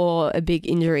minor or a big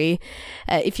injury,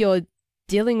 if you're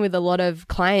dealing with a lot of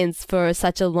clients for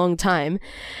such a long time.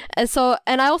 And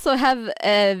I also have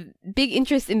a big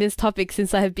interest in this topic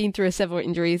since I have been through several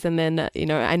injuries, and then,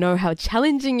 I know how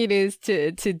challenging it is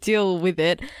to deal with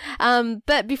it.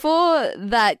 But before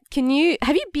that,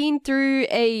 have you been through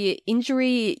a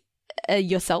injury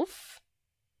yourself?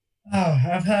 Oh,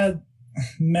 I've had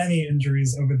many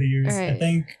injuries over the years. Right. I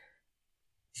think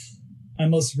my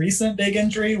most recent big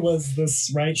injury was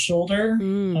this right shoulder.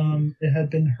 It had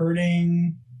been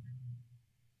hurting.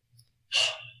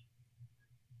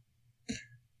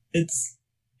 It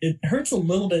hurts a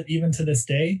little bit even to this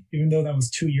day, even though that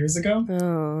was 2 years ago.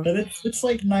 Oh. But it's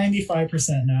like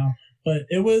 95% now. But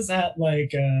it was at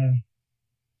like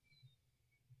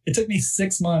it took me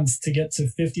 6 months to get to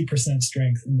 50%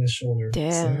 strength in this shoulder.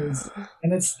 Damn. So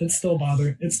it's still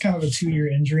bothering. It's kind of a 2-year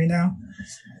injury now.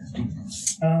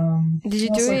 Did you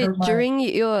do it during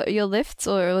your lifts,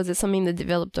 or was it something that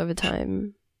developed over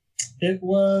time? It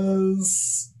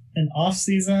was an off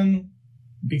season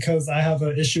because I have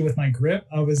an issue with my grip.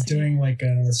 I was doing like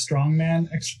a strongman,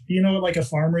 like a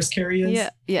farmer's carry is?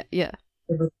 Yeah.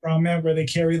 The strongman where they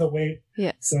carry the weight.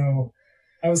 Yeah. So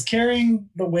I was carrying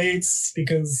the weights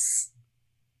because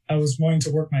I was wanting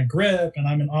to work my grip, and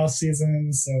I'm in off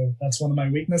season, so that's one of my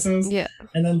weaknesses. Yeah.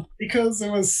 And then because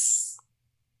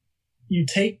you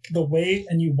take the weight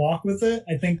and you walk with it,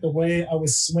 I think the way I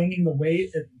was swinging the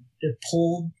weight, it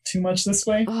pulled too much this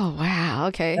way. Oh, wow.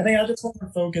 Okay. I think I just wanted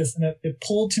to focus, and it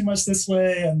pulled too much this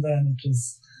way, and then it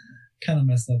just kind of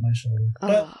messed up my shoulder.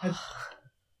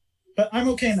 But I'm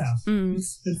okay now.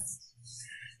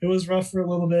 It was rough for a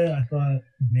little bit. I thought,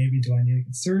 maybe do I need to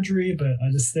get surgery? But I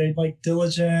just stayed like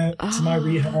diligent to my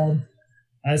rehab.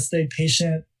 I stayed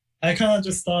patient. I kind of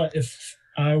just thought, if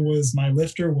I was my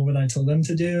lifter, what would I tell them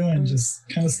to do? And just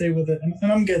kind of stay with it. And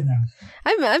I'm good now.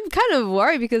 I'm kind of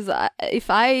worried because other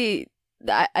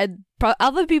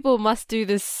people must do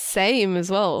the same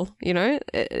as well, you know,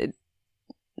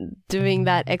 doing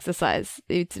that exercise.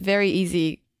 It's a very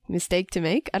easy mistake to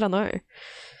make. I don't know.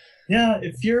 Yeah,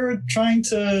 if you're trying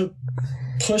to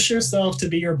push yourself to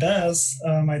be your best,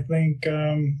 I think,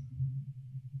 you're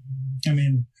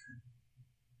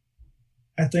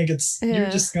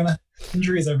just going to have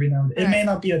injuries every now and then. It may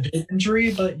not be a big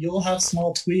injury, but you'll have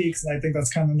small tweaks, and I think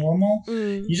that's kind of normal.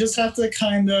 You just have to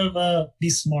kind of be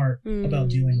smart about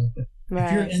dealing with it. Right.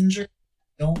 If you're injured,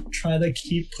 don't try to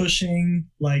keep pushing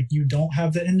like you don't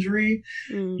have the injury.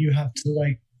 You have to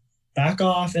like back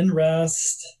off and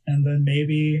rest, and then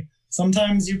maybe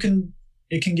sometimes it can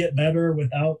get better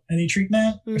without any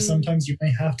treatment, or sometimes you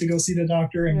may have to go see the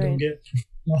doctor and go get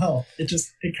professional help. It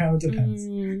kind of depends.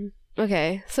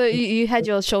 Okay, so you had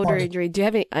your shoulder injury. Do you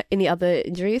have any other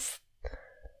injuries?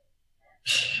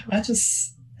 I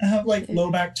have like low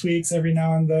back tweaks every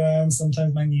now and then.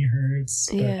 Sometimes my knee hurts.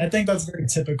 But I think that's very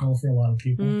typical for a lot of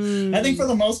people. I think for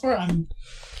the most part, I'm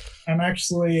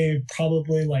actually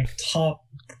probably like top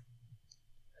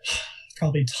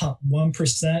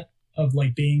 1% of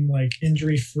like being like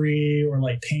injury free or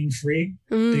like pain free,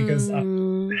 because I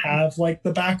have like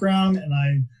the background, and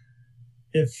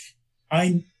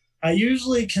I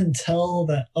usually can tell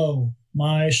that,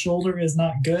 my shoulder is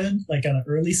not good, like at an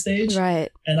early stage.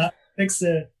 Right. And I fix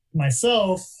it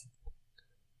myself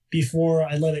before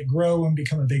I let it grow and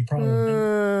become a big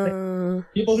problem. Like,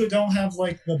 people who don't have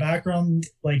like the background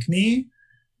like me,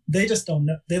 they just don't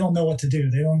know. They don't know what to do.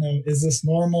 They don't know, is this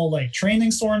normal like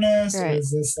training soreness? Right. Or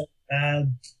is this like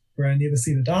bad where I need to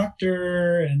see the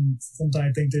doctor? And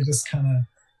sometimes I think they just kind of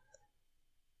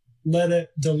let it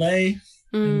delay.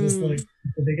 And just like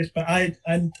the biggest, but I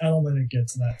don't let it get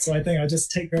to that. So I think I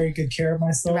just take very good care of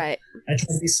myself. Right. I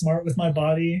try to be smart with my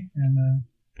body, and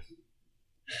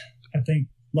I think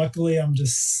luckily I'm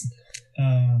just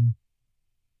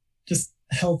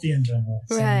healthy in general.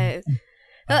 So, right.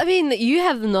 I mean, you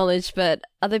have the knowledge, but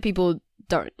other people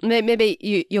don't.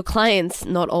 Maybe your clients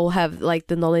not all have like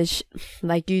the knowledge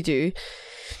like you do.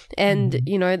 And,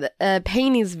 you know,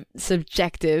 pain is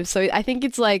subjective. So I think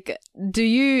it's like, do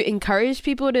you encourage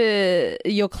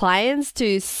your clients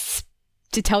to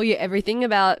tell you everything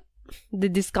about the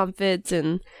discomforts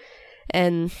and,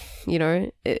 you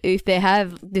know, if they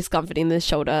have discomfort in the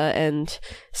shoulder, and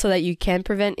so that you can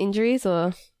prevent injuries?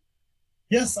 Or?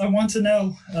 Yes, I want to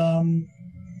know.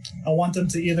 I want them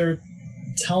to either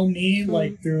tell me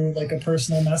like through like a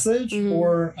personal message,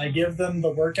 or I give them the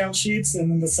workout sheets, and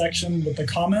in the section with the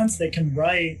comments they can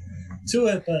write to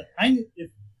it. But if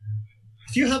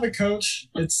you have a coach,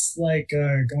 it's like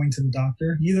going to the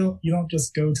doctor. You don't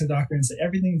just go to the doctor and say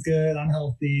everything's good, I'm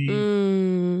healthy,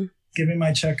 give me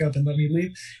my checkup and let me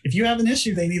leave. If you have an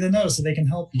issue, they need to know so they can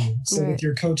help you. So with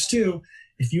your coach too,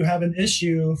 if you have an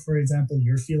issue, for example,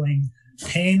 you're feeling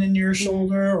pain in your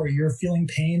shoulder, or you're feeling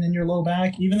pain in your low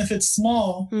back, even if it's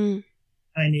small,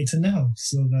 I need to know,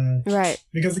 so that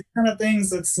because the kind of things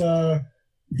that's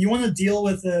you want to deal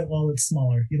with it while it's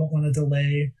smaller. You don't want to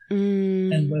delay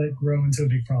and let it grow into a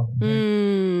big problem.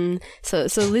 Right? So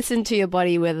listen to your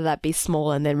body, whether that be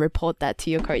small, and then report that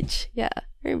to your coach. Yeah,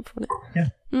 very important. Yeah.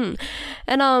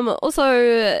 And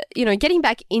also, you know, I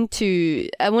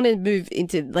want to move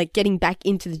into like getting back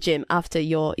into the gym after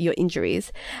your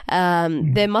injuries.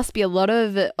 There must be a lot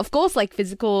of course, like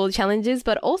physical challenges,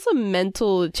 but also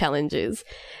mental challenges.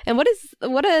 And what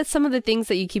are some of the things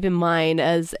that you keep in mind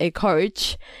as a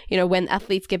coach, you know, when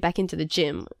athletes get back into the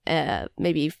gym,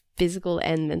 maybe physical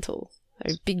and mental?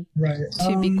 Two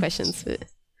big questions.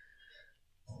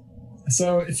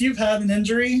 So if you've had an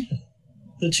injury,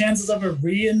 the chances of a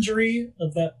re-injury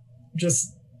of that,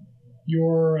 just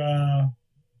your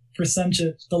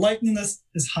percentage, the likeliness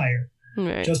is higher.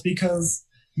 Right. Just because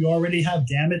you already have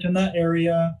damage in that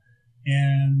area,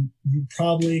 and you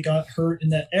probably got hurt in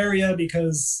that area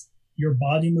because your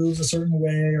body moves a certain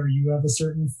way, or you have a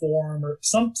certain form, or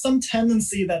some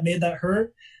tendency that made that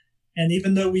hurt. And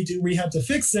even though we do rehab to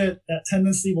fix it, that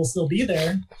tendency will still be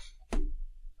there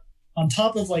on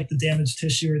top of like the damaged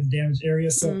tissue or the damaged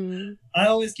area. So I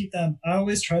always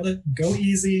try to go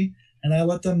easy, and I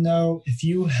let them know, if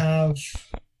you have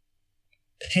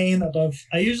pain above,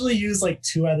 I usually use like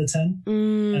 2 out of 10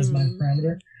 as my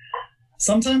parameter.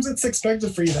 Sometimes it's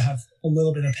expected for you to have a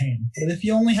little bit of pain, but if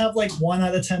you only have like 1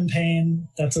 out of 10 pain,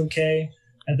 that's okay.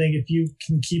 I think if you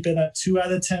can keep it at 2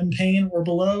 out of 10 pain or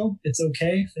below, it's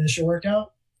okay. Finish your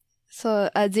workout. So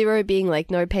 0 being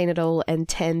like no pain at all, and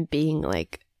 10 being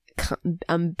like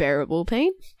unbearable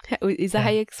pain. Is that how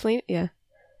you explain it? Yeah.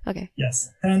 Okay.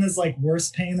 Yes. 10 is like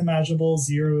worst pain imaginable.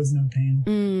 0 is no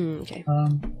pain. Okay.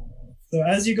 So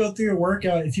as you go through your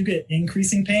workout, if you get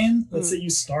increasing pain, let's say you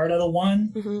start at a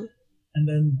 1, and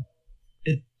then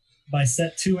by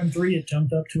set 2 and 3, it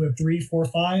jumped up to a 3, 4,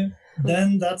 5.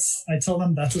 Then I tell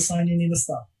them that's a sign you need to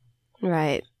stop.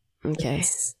 Right. Okay.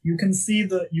 You can see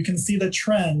the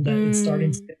trend that it's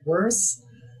starting to get worse,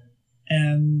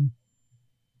 and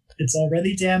it's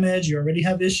already damaged. You already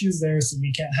have issues there, so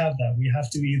we can't have that. We have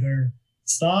to either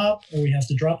stop, or we have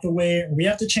to drop the weight, or we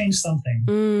have to change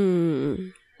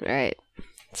something. Right.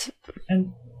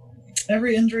 And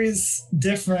every injury is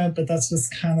different, but that's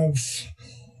just kind of,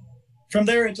 from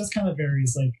there it just kind of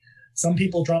varies. Like some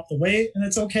people drop the weight and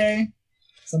it's okay.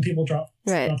 Some people drop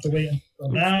the weight and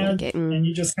feel bad. And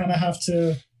you just kind of have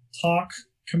to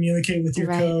communicate with your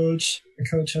coach. The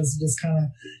coach has to just kind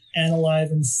of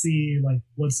analyze and see like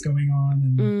what's going on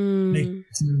and make it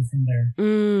move from there.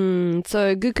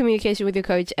 So good communication with your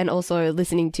coach, and also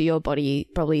listening to your body,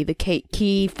 probably the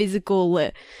key physical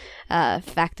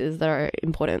factors that are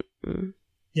important.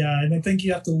 Yeah, and I think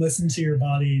you have to listen to your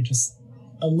body just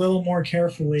a little more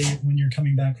carefully when you're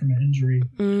coming back from an injury.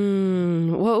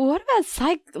 Well, what about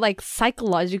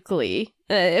psychologically?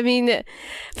 I mean,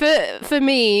 for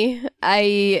me,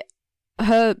 I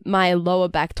hurt my lower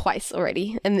back twice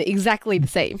already, and exactly the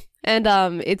same. And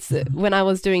it's when I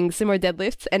was doing sumo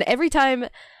deadlifts, and every time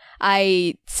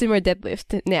I sumo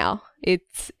deadlift now,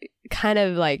 it's kind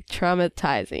of like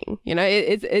traumatizing. You know,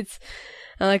 it's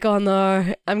I'm like, oh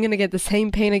no, I'm gonna get the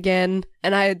same pain again,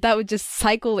 and that would just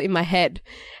cycle in my head,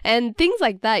 and things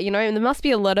like that. You know, and there must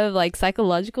be a lot of like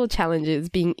psychological challenges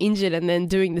being injured and then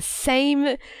doing the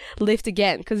same lift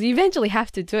again, because you eventually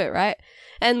have to do it, right?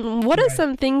 And what are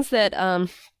some things that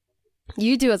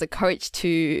you do as a coach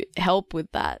to help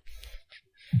with that?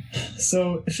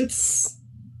 So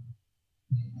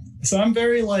I'm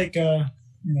very like I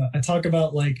talk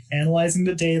about like analyzing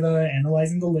the data,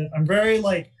 analyzing the lift. I'm very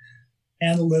like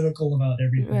analytical about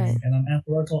everything, and I'm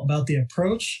analytical about the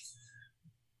approach.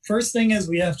 First thing is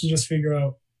we have to just figure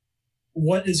out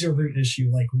what is your root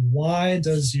issue. Like, why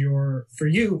does your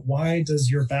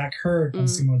back hurt on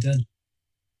sumo deadlift?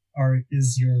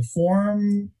 Is your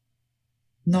form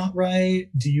not right?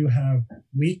 Do you have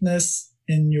weakness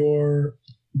in your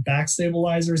back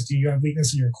stabilizers? Do you have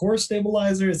weakness in your core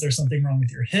stabilizer? Is there something wrong with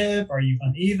your hip? Are you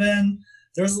uneven?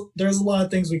 There's a lot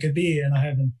of things we could be, and I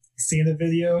haven't seen a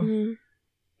video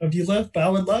of you lift, but I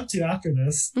would love to after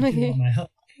this if you want my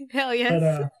help. Hell yes.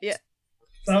 But, yeah.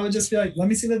 So I would just be like, let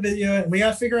me see the video, and we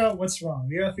gotta figure out what's wrong.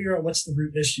 We gotta figure out what's the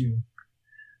root issue.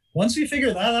 Once we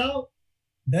figure that out,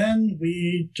 then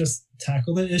we just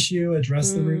tackle the issue,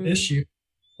 address the root issue.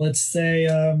 Let's say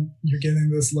you're getting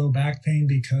this low back pain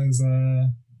because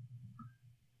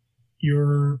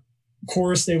your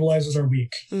core stabilizers are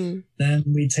weak. Then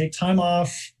we take time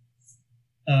off.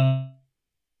 I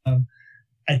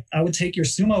would take your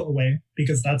sumo away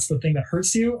because that's the thing that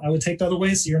hurts you. I would take that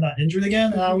away so you're not injured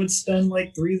again. And I would spend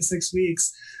like 3 to 6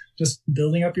 weeks just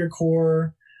building up your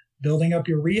core, building up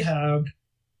your rehab,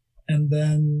 and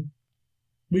then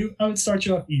I would start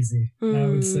you off easy. I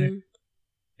would say,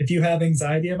 if you have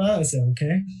anxiety about it, I say,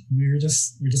 okay, we're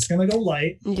just gonna go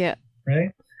light. Yeah.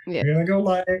 Right? Yeah. We're gonna go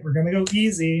light, we're gonna go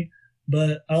easy,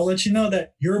 but I'll let you know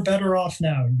that you're better off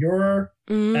now. Your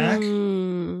back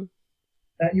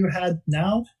that you had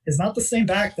now is not the same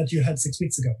back that you had 6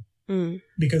 weeks ago.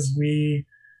 Because we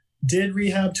did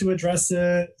rehab to address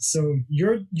it. So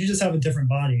you just have a different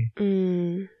body.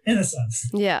 In a sense.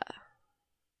 Yeah.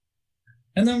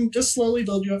 And then just slowly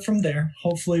build you up from there.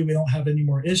 Hopefully we don't have any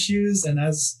more issues. And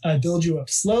as I build you up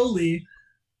slowly,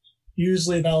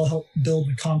 usually that'll help build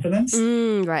the confidence.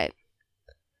 Right.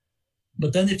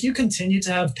 But then if you continue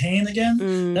to have pain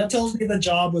again, that tells me the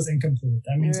job was incomplete.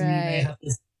 That means we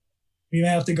may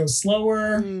have to go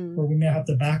slower, or we may have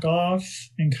to back off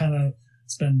and kind of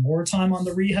spend more time on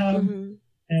the rehab.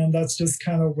 And that's just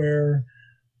kind of where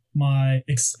my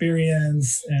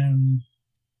experience and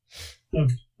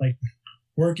of like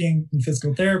working in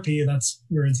physical therapy, that's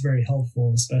where it's very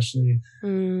helpful, especially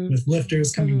with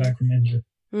lifters coming back from injury.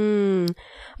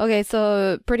 Okay,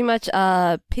 so pretty much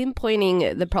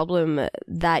pinpointing the problem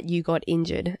that you got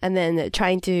injured and then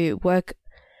trying to work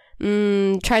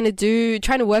trying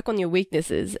to work on your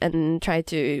weaknesses and try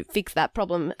to fix that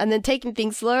problem, and then taking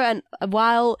things slow, and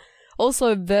while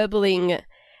also verbally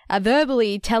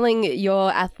telling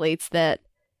your athletes that,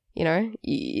 you know,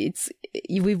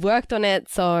 we've worked on it,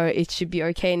 so it should be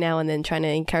okay now, and then trying to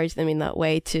encourage them in that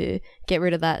way to get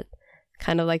rid of that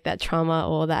kind of like that trauma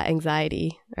or that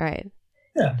anxiety. All right.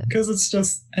 Yeah, because it's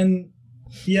just, and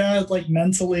yeah, like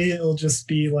mentally it'll just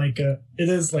be like it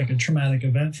is like a traumatic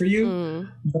event for you.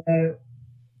 But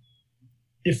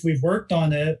if we've worked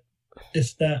on it,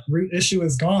 if that root issue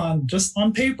is gone, just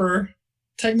on paper,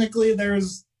 technically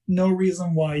there's no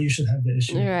reason why you should have the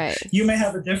issue. Right. You may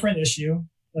have a different issue,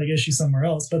 like issue somewhere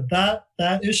else, but that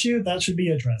issue, that should be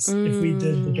addressed if we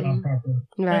did the job properly.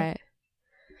 Right.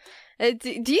 Do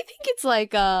you think it's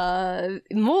like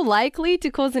more likely to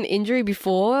cause an injury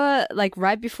before, like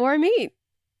right before a meet?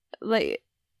 Like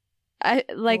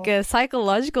a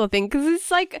psychological thing, because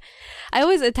it's like I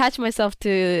always attach myself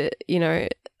to, you know,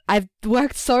 I've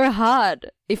worked so hard.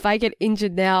 If I get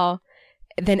injured now,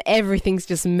 then everything's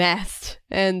just messed.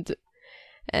 And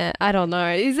I don't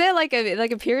know. Is there like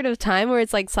a period of time where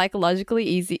it's like psychologically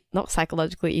easy, not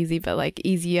psychologically easy, but like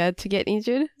easier to get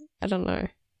injured? I don't know.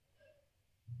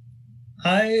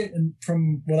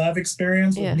 From what I've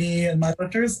experienced with me and my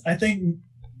lifters, I think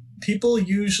people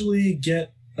usually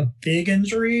get a big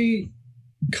injury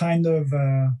kind of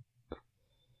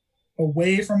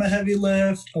away from a heavy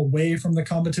lift, away from the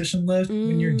competition lift,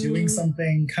 when you're doing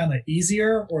something kind of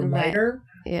easier or lighter,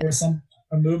 or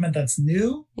a movement that's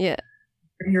new. Yeah.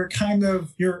 You're kind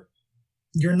of, you're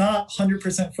not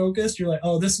 100% focused. You're like,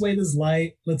 oh, this weight is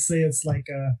light. Let's say it's like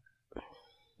a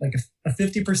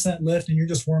 50% lift, and you're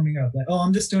just warming up. Like, oh,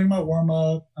 I'm just doing my warm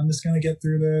up. I'm just going to get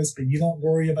through this. But you don't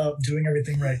worry about doing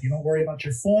everything right. You don't worry about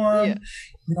your form. Yeah.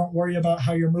 You don't worry about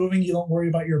how you're moving. You don't worry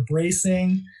about your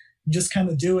bracing. You just kind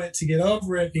of do it to get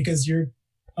over it, because you're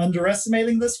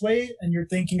underestimating this weight and you're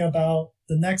thinking about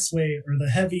the next weight or the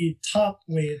heavy top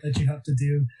weight that you have to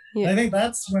do. Yeah. I think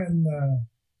that's when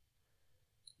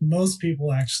most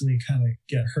people actually kind of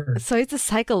get hurt. So it's a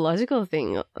psychological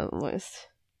thing almost.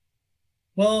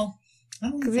 Well,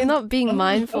 because you're not being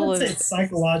mindful. I would say it's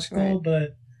psychological, right.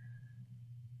 But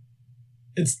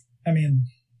it's, I mean,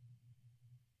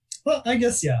 well, I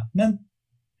guess, yeah.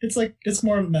 It's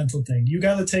more of a mental thing. You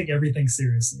got to take everything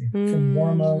seriously, from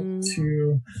warm up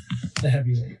to the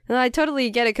heavyweight. No, I totally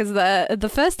get it, because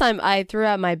the first time I threw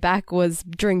out my back was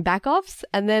during back offs,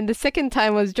 and then the second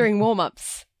time was during warm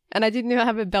ups, and I didn't even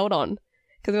have a belt on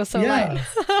because it was so light.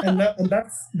 and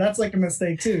that's like a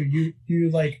mistake too.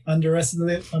 You like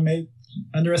underestimated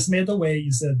the weight.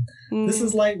 You said this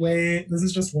is lightweight. This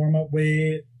is just warm up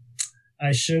weight.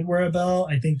 I should wear a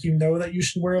belt. I think you know that you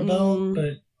should wear a belt,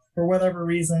 but for whatever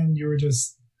reason, you were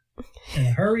just in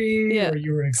a hurry, or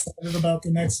you were excited about the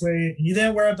next weight, and you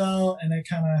didn't wear a belt, and it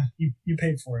kind of you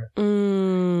paid for it.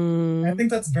 I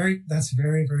think that's very,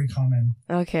 very common.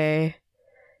 Okay.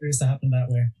 It used to happen that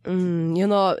way.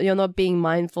 You're not being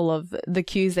mindful of the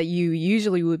cues that you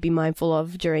usually would be mindful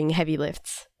of during heavy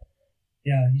lifts.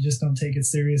 Yeah, you just don't take it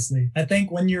seriously. I think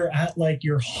when you're at like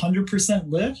your 100%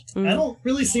 lift, I don't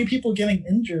really see people getting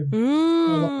injured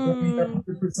when they're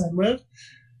 100% lift,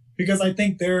 because I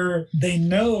think they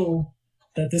know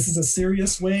that this is a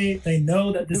serious weight. They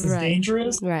know that this is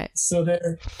dangerous. Right. So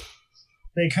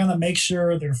they kind of make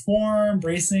sure their form,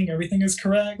 bracing, everything is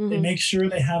correct. They make sure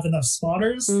they have enough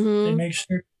spotters. They make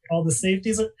sure all the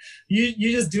safeties are.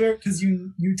 You just do it because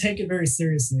you take it very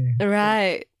seriously.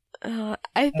 Right. I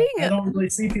think I don't really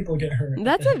see people get hurt.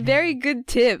 That's a very good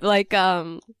tip. Like,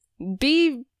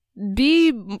 be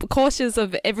cautious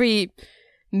of every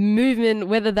movement,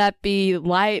 whether that be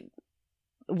light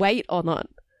weight or not.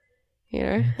 You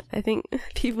know, I think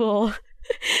people.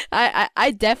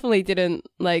 I definitely didn't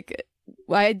like.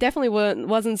 I definitely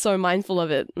wasn't so mindful of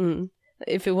it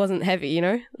if it wasn't heavy. You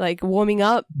know, like warming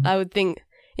up. I would think,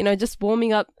 you know, just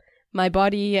warming up my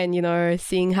body and, you know,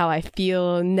 seeing how I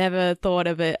feel. Never took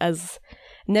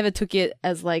it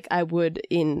as like I would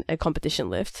in a competition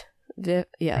lift.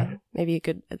 Yeah, maybe a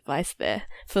good advice there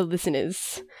for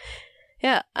listeners.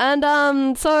 Yeah,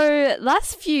 and so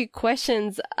last few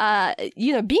questions.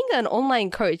 You know, being an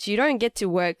online coach, you don't get to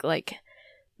work like,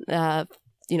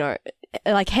 you know,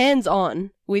 like hands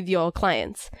on with your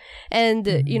clients, and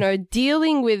you know,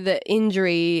 dealing with the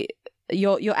injury.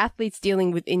 Your athletes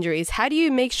dealing with injuries, how do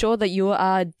you make sure that you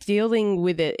are dealing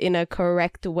with it in a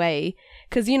correct way?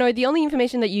 Because, you know, the only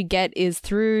information that you get is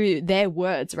through their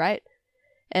words, right?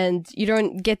 And you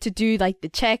don't get to do like the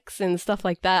checks and stuff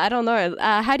like that. I don't know.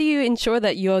 How do you ensure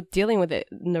that you're dealing with it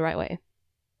in the right way?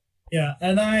 Yeah,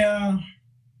 and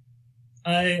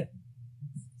I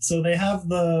so they have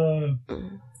the,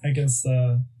 I guess,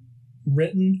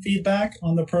 written feedback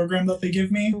on the program that they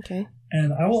give me. Okay.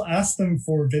 And I will ask them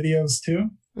for videos too.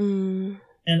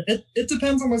 And it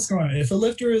depends on what's going on.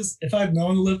 If I've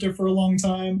known a lifter for a long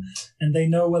time and they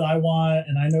know what I want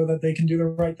and I know that they can do the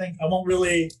right thing, I won't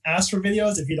really ask for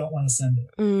videos if you don't want to send it.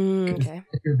 Okay.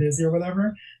 If you're busy or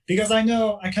whatever. Because I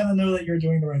kind of know that you're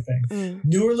doing the right thing.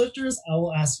 Newer lifters, I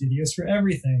will ask videos for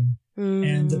everything.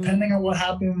 And depending on what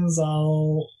happens,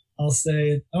 I'll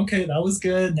say, okay, that was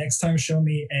good. Next time, show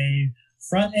me a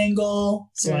front angle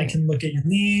so I can look at your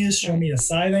knees. Show me a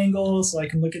side angle so I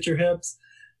can look at your hips.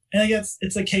 And I guess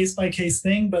it's a case-by-case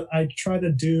thing, but I try to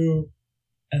do,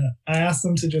 and I ask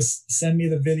them to just send me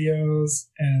the videos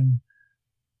and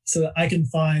so that I can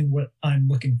find what I'm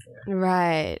looking for.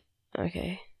 Right.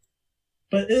 Okay.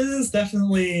 But it is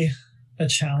definitely a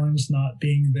challenge not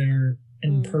being there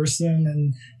in person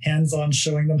and hands-on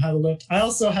showing them how to lift. I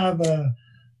also have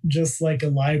just like a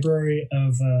library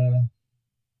of,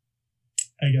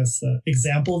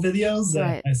 example videos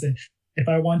that I say, if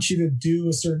I want you to do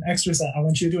a certain exercise, I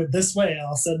want you to do it this way. And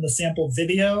I'll send the sample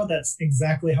video. That's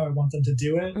exactly how I want them to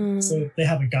do it. So they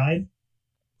have a guide.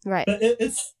 Right. But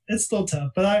it's still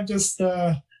tough. But I've just,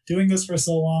 doing this for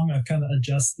so long, I've kind of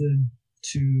adjusted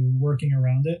to working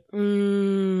around it.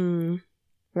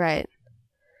 Right.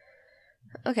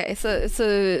 Okay.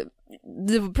 So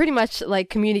pretty much like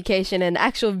communication and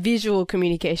actual visual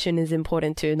communication is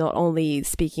important too, not only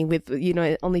speaking with,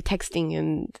 only texting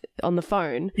and on the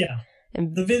phone. Yeah.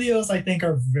 And the videos I think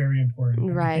are very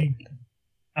important. Right.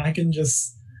 You can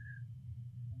just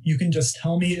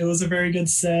tell me it was a very good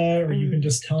set, or you can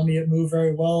just tell me it moved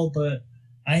very well, but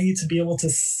I need to be able to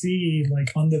see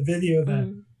like on the video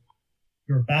that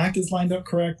your back is lined up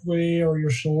correctly or your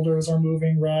shoulders are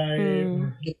moving right,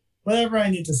 or whatever I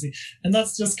need to see. And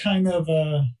that's just kind of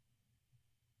a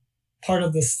part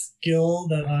of the skill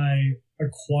that I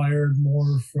acquired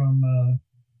more from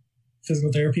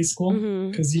physical therapy school,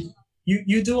 because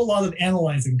you do a lot of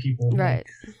analyzing people. Right.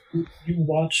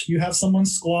 Like you have someone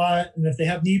squat, and if they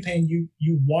have knee pain,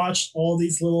 you watch all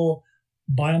these little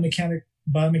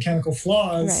biomechanical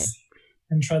flaws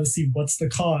and try to see what's the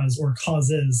cause or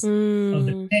causes of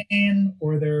the pain,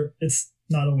 or it's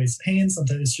not always pain.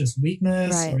 Sometimes it's just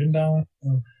weakness or imbalance.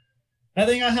 So I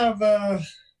think I have,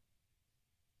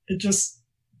 it just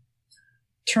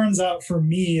turns out for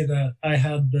me that I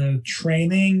had the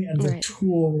training and the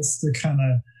tools to kind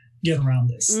of get around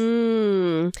this.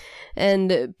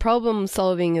 And problem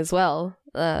solving as well.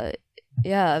 But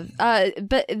have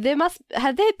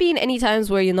there been any times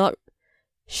where you're not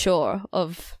sure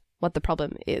of what the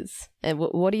problem is? And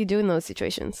what do you do in those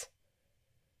situations?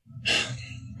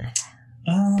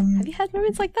 Have you had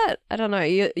moments like that? I don't know.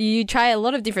 You try a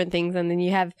lot of different things and then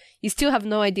you still have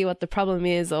no idea what the problem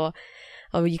is, or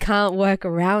you can't work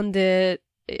around it.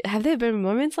 Have there been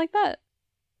moments like that?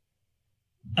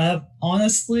 I've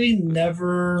honestly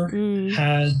never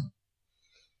had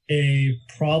a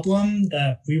problem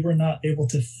that we were not able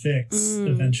to fix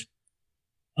eventually.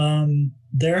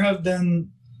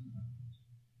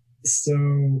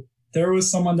 There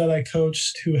was someone that I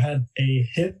coached who had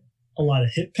a lot of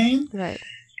hip pain. Right.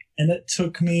 And it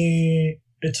took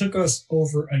us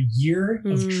over a year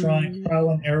of trial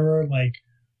and error, like,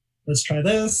 let's try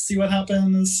this, see what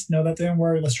happens. No, that didn't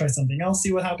work. Let's try something else,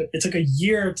 see what happens. It took a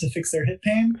year to fix their hip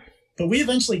pain, but we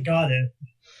eventually got it.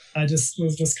 I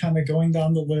was kind of going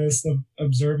down the list of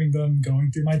observing them,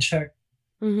 going through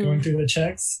going through the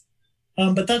checks.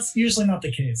 But that's usually not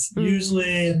the case.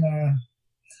 Usually,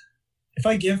 if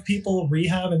I give people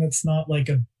rehab and it's not like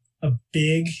a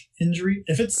big injury,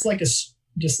 if it's like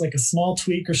just like a small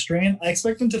tweak or strain, I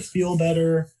expect them to feel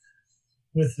better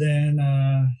within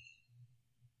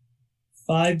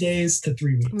 5 days to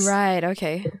 3 weeks. Right.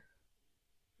 Okay.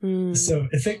 So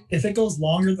if it goes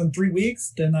longer than 3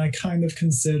 weeks, then I kind of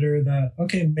consider that,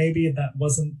 okay, maybe that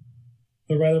wasn't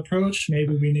the right approach.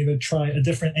 Maybe we need to try a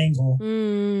different angle.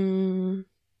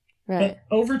 Right. But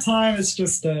over time, it's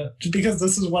just because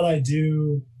this is what I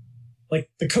do. Like,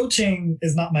 the coaching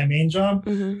is not my main job.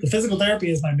 The physical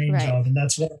therapy is my main job, and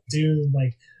that's what I do,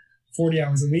 like 40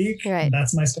 hours a week. Right. And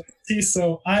that's my specialty.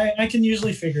 So I can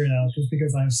usually figure it out just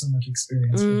because I have so much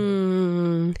experience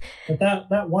with it. But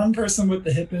that one person with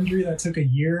the hip injury that took a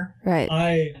year,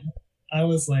 I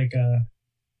was like,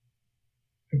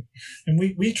 and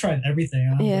we tried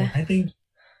everything. I think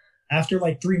after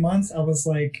like 3 months, I was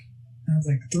like,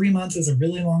 3 months is a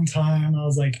really long time. I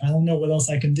was like, I don't know what else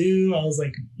I can do. I was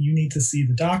like, you need to see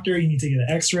the doctor. You need to get an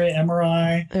X-ray,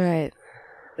 MRI. Right.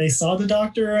 They saw the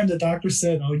doctor, and the doctor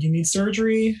said, oh, you need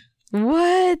surgery.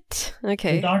 What?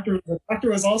 Okay. The doctor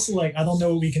was also like, I don't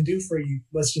know what we can do for you.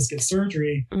 Let's just get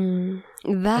surgery.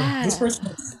 That. This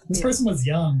person was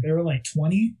young. They were like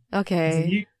 20.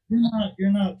 Okay. Like,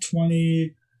 you're not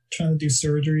 20 trying to do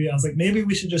surgery. I was like, maybe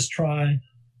we should just try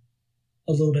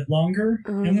a little bit longer.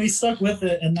 And we stuck with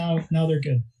it, and now they're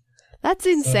good. That's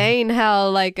insane how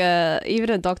like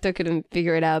even a doctor couldn't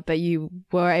figure it out, but you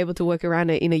were able to work around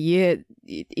it in a year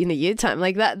time.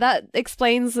 Like that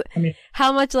explains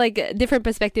how much like different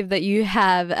perspective that you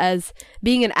have as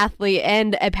being an athlete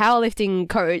and a powerlifting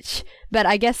coach. But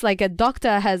I guess like a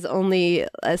doctor has only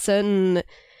a certain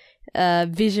not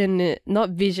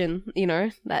vision, you know,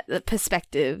 that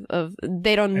perspective of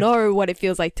they don't know what it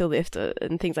feels like to lift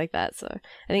and things like that. So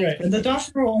I think and the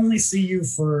doctor will only see you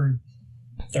for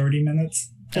 30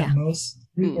 minutes at most,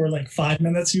 or like 5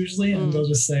 minutes usually, and they'll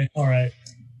just say, all right,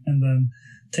 and then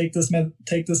take this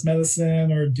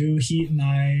medicine or do heat and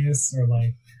ice, or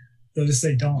like they'll just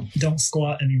say don't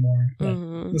squat anymore.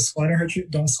 Like, the squatting hurts you,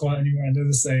 don't squat anymore, and they'll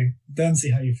just say, then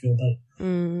see how you feel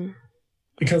that.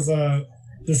 Because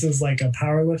this is like a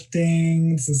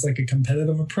powerlifting, this is like a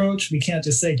competitive approach. We can't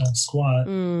just say don't squat.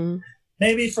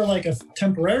 Maybe for like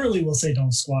temporarily we'll say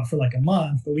don't squat for like a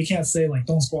month, but we can't say like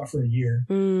don't squat for a year.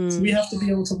 So we have to be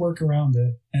able to work around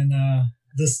it. And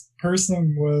this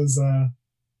person was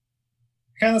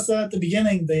kind of said at the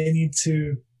beginning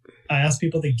I asked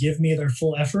people to give me their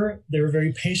full effort. They were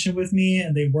very patient with me,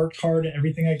 and they worked hard at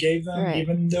everything I gave them,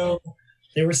 even though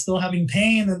they were still having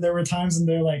pain, and there were times when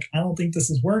they're like, I don't think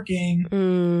this is working.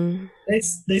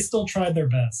 They still tried their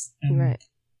best, and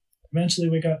eventually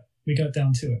we got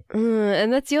down to it.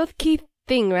 And that's your key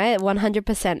thing, right?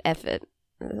 100% effort.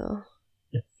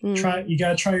 You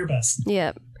gotta try your best.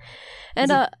 Yeah. And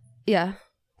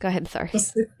go ahead, sorry.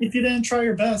 If you didn't try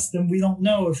your best, then we don't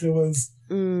know if it was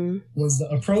the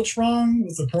approach wrong,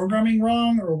 was the programming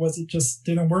wrong, or was it just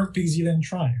didn't work because you didn't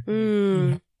try.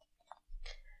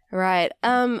 Right.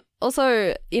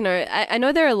 Also, you know, I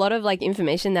know there are a lot of like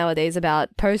information nowadays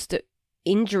about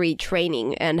post-injury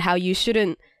training and how you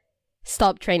shouldn't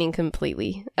stop training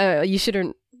completely. You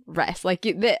shouldn't rest. Like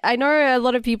I know a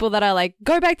lot of people that are like,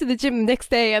 go back to the gym next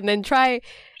day and then try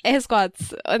air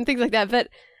squats and things like that. But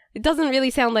it doesn't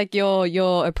really sound like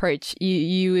your approach.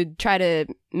 You would try to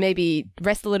maybe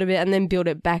rest a little bit and then build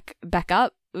it back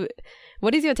up.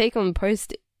 What is your take on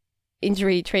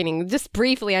post-injury training? Just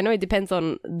briefly, I know it depends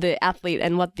on the athlete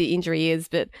and what the injury is,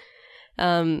 but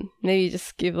maybe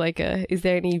just give like is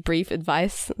there any brief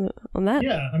advice on that?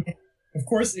 Yeah, I mean, of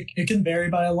course, it can vary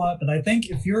by a lot, but I think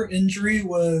if your injury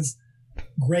was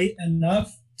great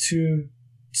enough to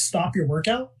stop your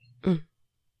workout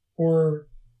or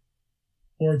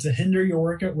to hinder your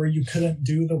workout where you couldn't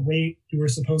do the weight you were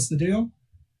supposed to do,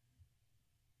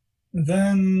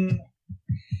 then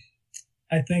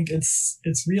I think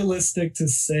it's realistic to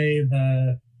say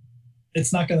that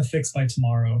it's not going to fix by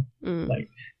tomorrow.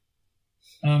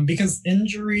 Because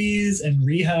injuries and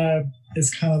rehab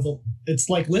is it's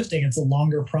like lifting. It's a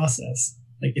longer process.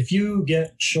 Like if you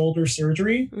get shoulder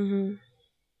surgery,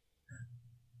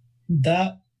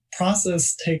 that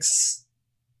process takes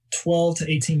 12 to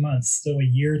 18 months, so a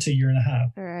year to a year and a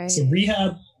half. Right. So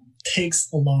rehab takes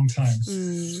a long time.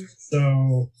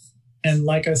 So, and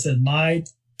like I said, my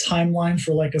timeline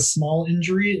for like a small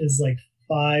injury is like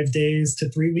 5 days to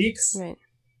 3 weeks. Right.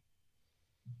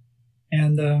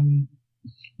 And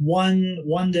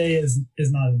one day is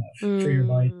not enough for your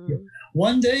body.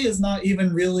 One day is not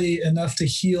even really enough to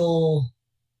heal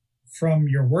from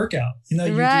your workout. You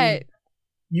know,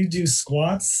 you do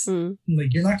squats.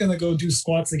 Like you're not gonna go do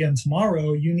squats again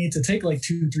tomorrow. You need to take like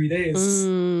 2-3 days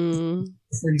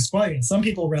before you squat again. Some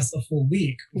people rest a full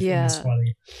week before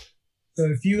squatting. So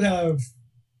if you have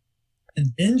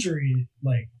an injury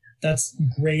like that's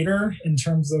greater in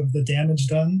terms of the damage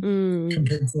done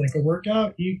compared to like a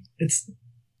workout,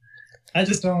 I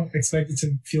just don't expect it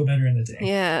to feel better in a day.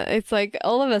 Yeah, it's like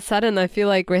all of a sudden I feel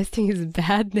like resting is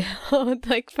bad now.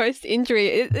 Like post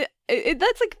injury,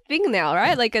 that's like a thing now,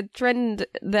 right? Like a trend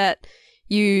that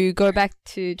you go back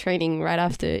to training right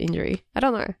after injury. I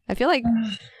don't know. I feel like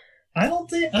I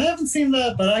haven't seen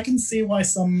that, but I can see why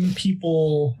some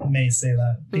people may say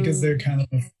that because they're kind of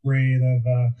afraid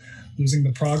of losing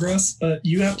the progress. But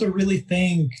you have to really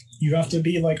think, you have to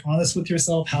be like honest with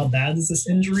yourself. How bad is this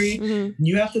injury? And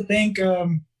you have to think,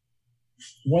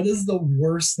 what is the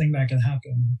worst thing that can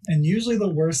happen? And usually the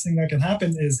worst thing that can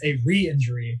happen is a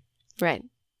re-injury. Right.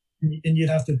 And you'd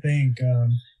have to think,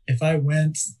 if I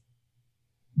went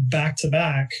back to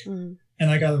back and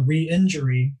I got a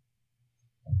re-injury,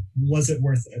 was it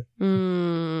worth it?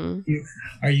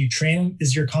 Are you training?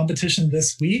 Is your competition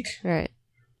this week? Right.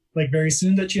 like very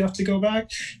soon that you have to go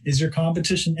back? Is your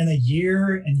competition in a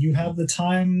year and you have the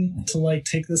time to like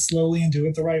take this slowly and do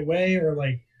it the right way? Or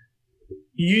like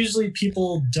usually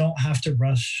people don't have to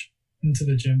rush into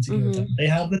the gym to get it done. They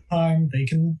have the time, they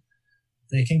can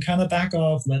kind of back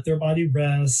off, let their body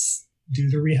rest, do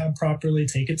the rehab properly,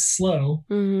 take it slow.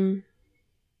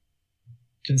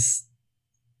 Just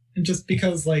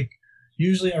because like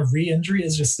usually a re-injury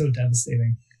is just so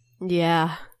devastating.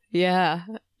 Yeah,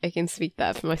 I can speak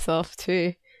that for myself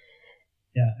too.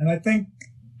 Yeah, and I think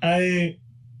I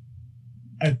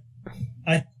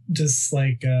just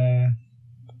like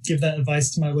give that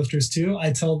advice to my lifters too.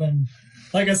 I tell them,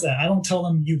 like I said, I don't tell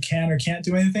them you can or can't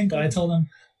do anything, but I tell them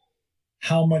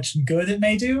how much good it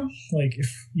may do. Like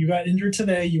if you got injured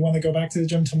today, you want to go back to the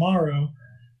gym tomorrow,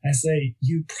 I say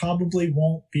you probably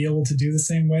won't be able to do the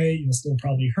same way. You'll still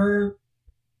probably hurt.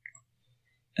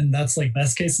 And that's like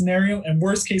best case scenario. And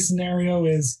worst case scenario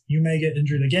is you may get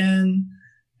injured again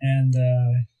and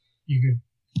you could,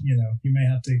 you may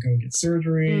have to go get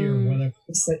surgery or whatever.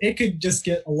 It's like, it could just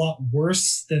get a lot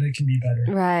worse than it can be better.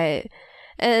 Right.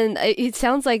 And it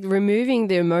sounds like removing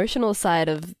the emotional side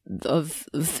of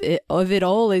it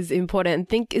all is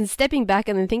important. And stepping back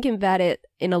and then thinking about it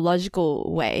in a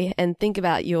logical way, and think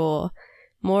about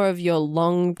more of your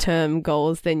long-term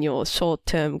goals than your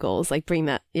short-term goals. Like bring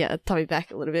that, topic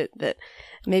back a little bit. But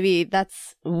maybe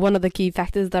that's one of the key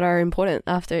factors that are important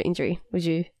after injury. Would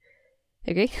you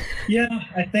agree? Yeah,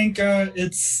 I think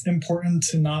it's important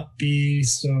to not be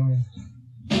so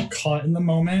caught in the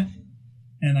moment.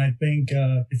 And I think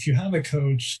if you have a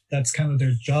coach, that's kind of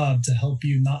their job to help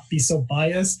you not be so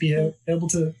biased, be able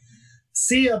to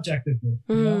see objectively,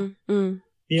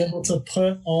 be able to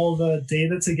put all the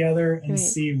data together and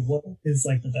see what is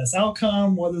like the best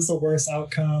outcome, what is the worst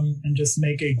outcome, and just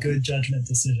make a good judgment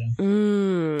decision.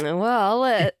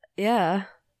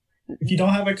 If you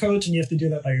don't have a coach and you have to do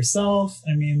that by yourself,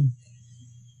 I mean,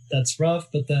 that's rough.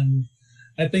 But then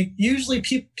I think usually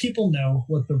people know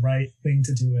what the right thing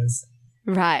to do is.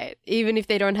 Right. Even if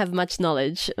they don't have much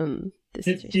knowledge. Even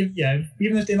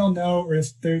if they don't know, or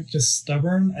if they're just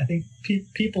stubborn, I think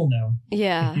people know.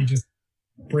 Yeah. If you just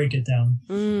break it down.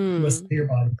 Listen to your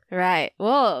body. Right.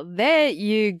 Well, there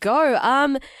you go.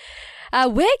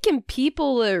 Where can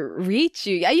people reach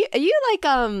you? Are you like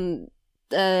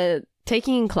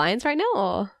taking clients right now,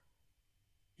 or?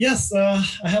 Yes, I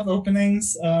have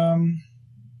openings.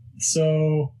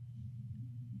 So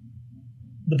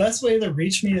the best way to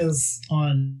reach me is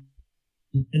on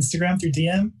Instagram through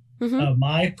DM.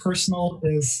 My personal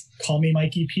is Call Me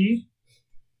Mikey P.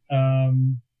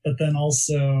 But then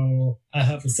also I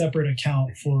have a separate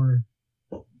account for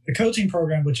the coaching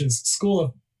program, which is School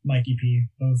of Mikey P.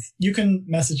 You can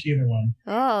message either one.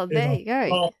 Oh, there you go.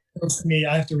 Well, to me,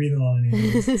 I have to read it all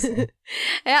anyways. So.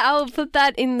 Yeah, I'll put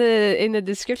that in the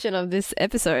description of this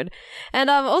episode. And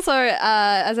also,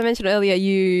 as I mentioned earlier,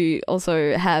 you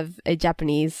also have a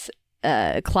Japanese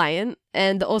client,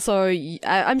 and also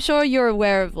I'm sure you're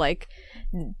aware of like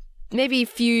maybe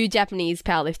few Japanese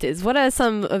powerlifters. What are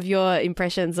some of your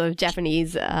impressions of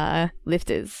Japanese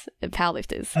powerlifters?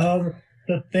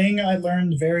 The thing I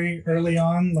learned very early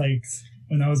on, like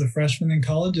when I was a freshman in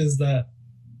college, is that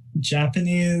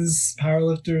Japanese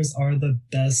powerlifters are the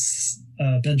best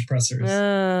bench pressers.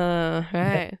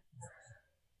 Right.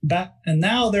 And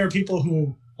now there are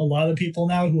a lot of people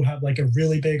now who have like a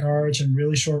really big arch and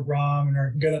really short ROM and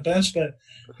are good at bench. But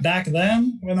back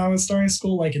then, when I was starting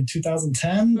school, like in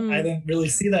 2010, I didn't really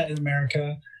see that in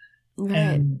America. Right.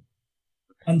 And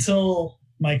until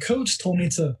my coach told me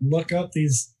to look up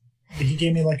he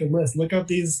gave me like a list, look up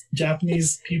these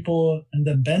Japanese people and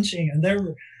then benching, and they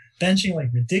were benching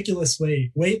like ridiculous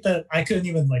weight that I couldn't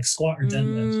even like squat or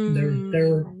deadlift.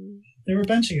 They were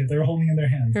benching it. They were holding it in their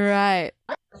hands. Right.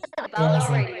 So I was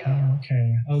like, oh,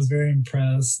 okay. I was very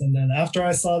impressed. And then after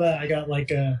I saw that, I got like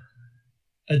the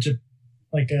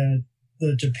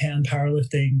Japan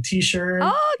powerlifting T-shirt.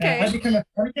 Oh, okay. I became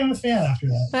a fan after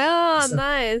that. Oh, so.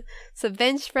 Nice. So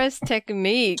bench press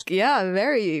technique. Yeah,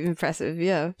 very impressive.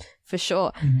 Yeah, for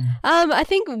sure. I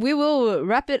think we will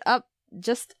wrap it up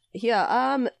just here.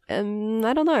 I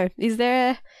don't know. Is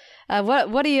there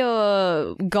what are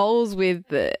your goals with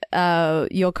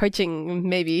your coaching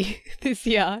maybe this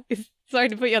year? Sorry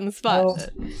to put you on the spot. Well,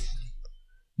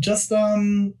 just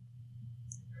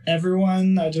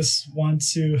everyone, I just want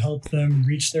to help them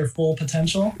reach their full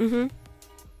potential.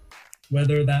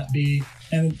 Whether that be,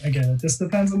 and again, it just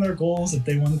depends on their goals. If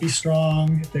they want to be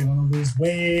strong, if they want to lose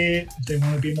weight, if they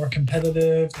want to be more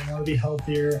competitive, if they want to be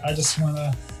healthier. I just want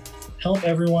to help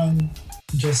everyone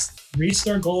just reach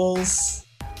their goals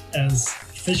as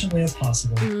efficiently as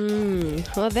possible.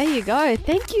 Well, there you go.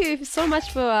 Thank you so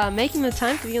much for making the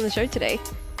time to be on the show today.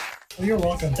 Well, you're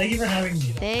welcome. Thank you for having me.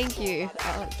 Thank you.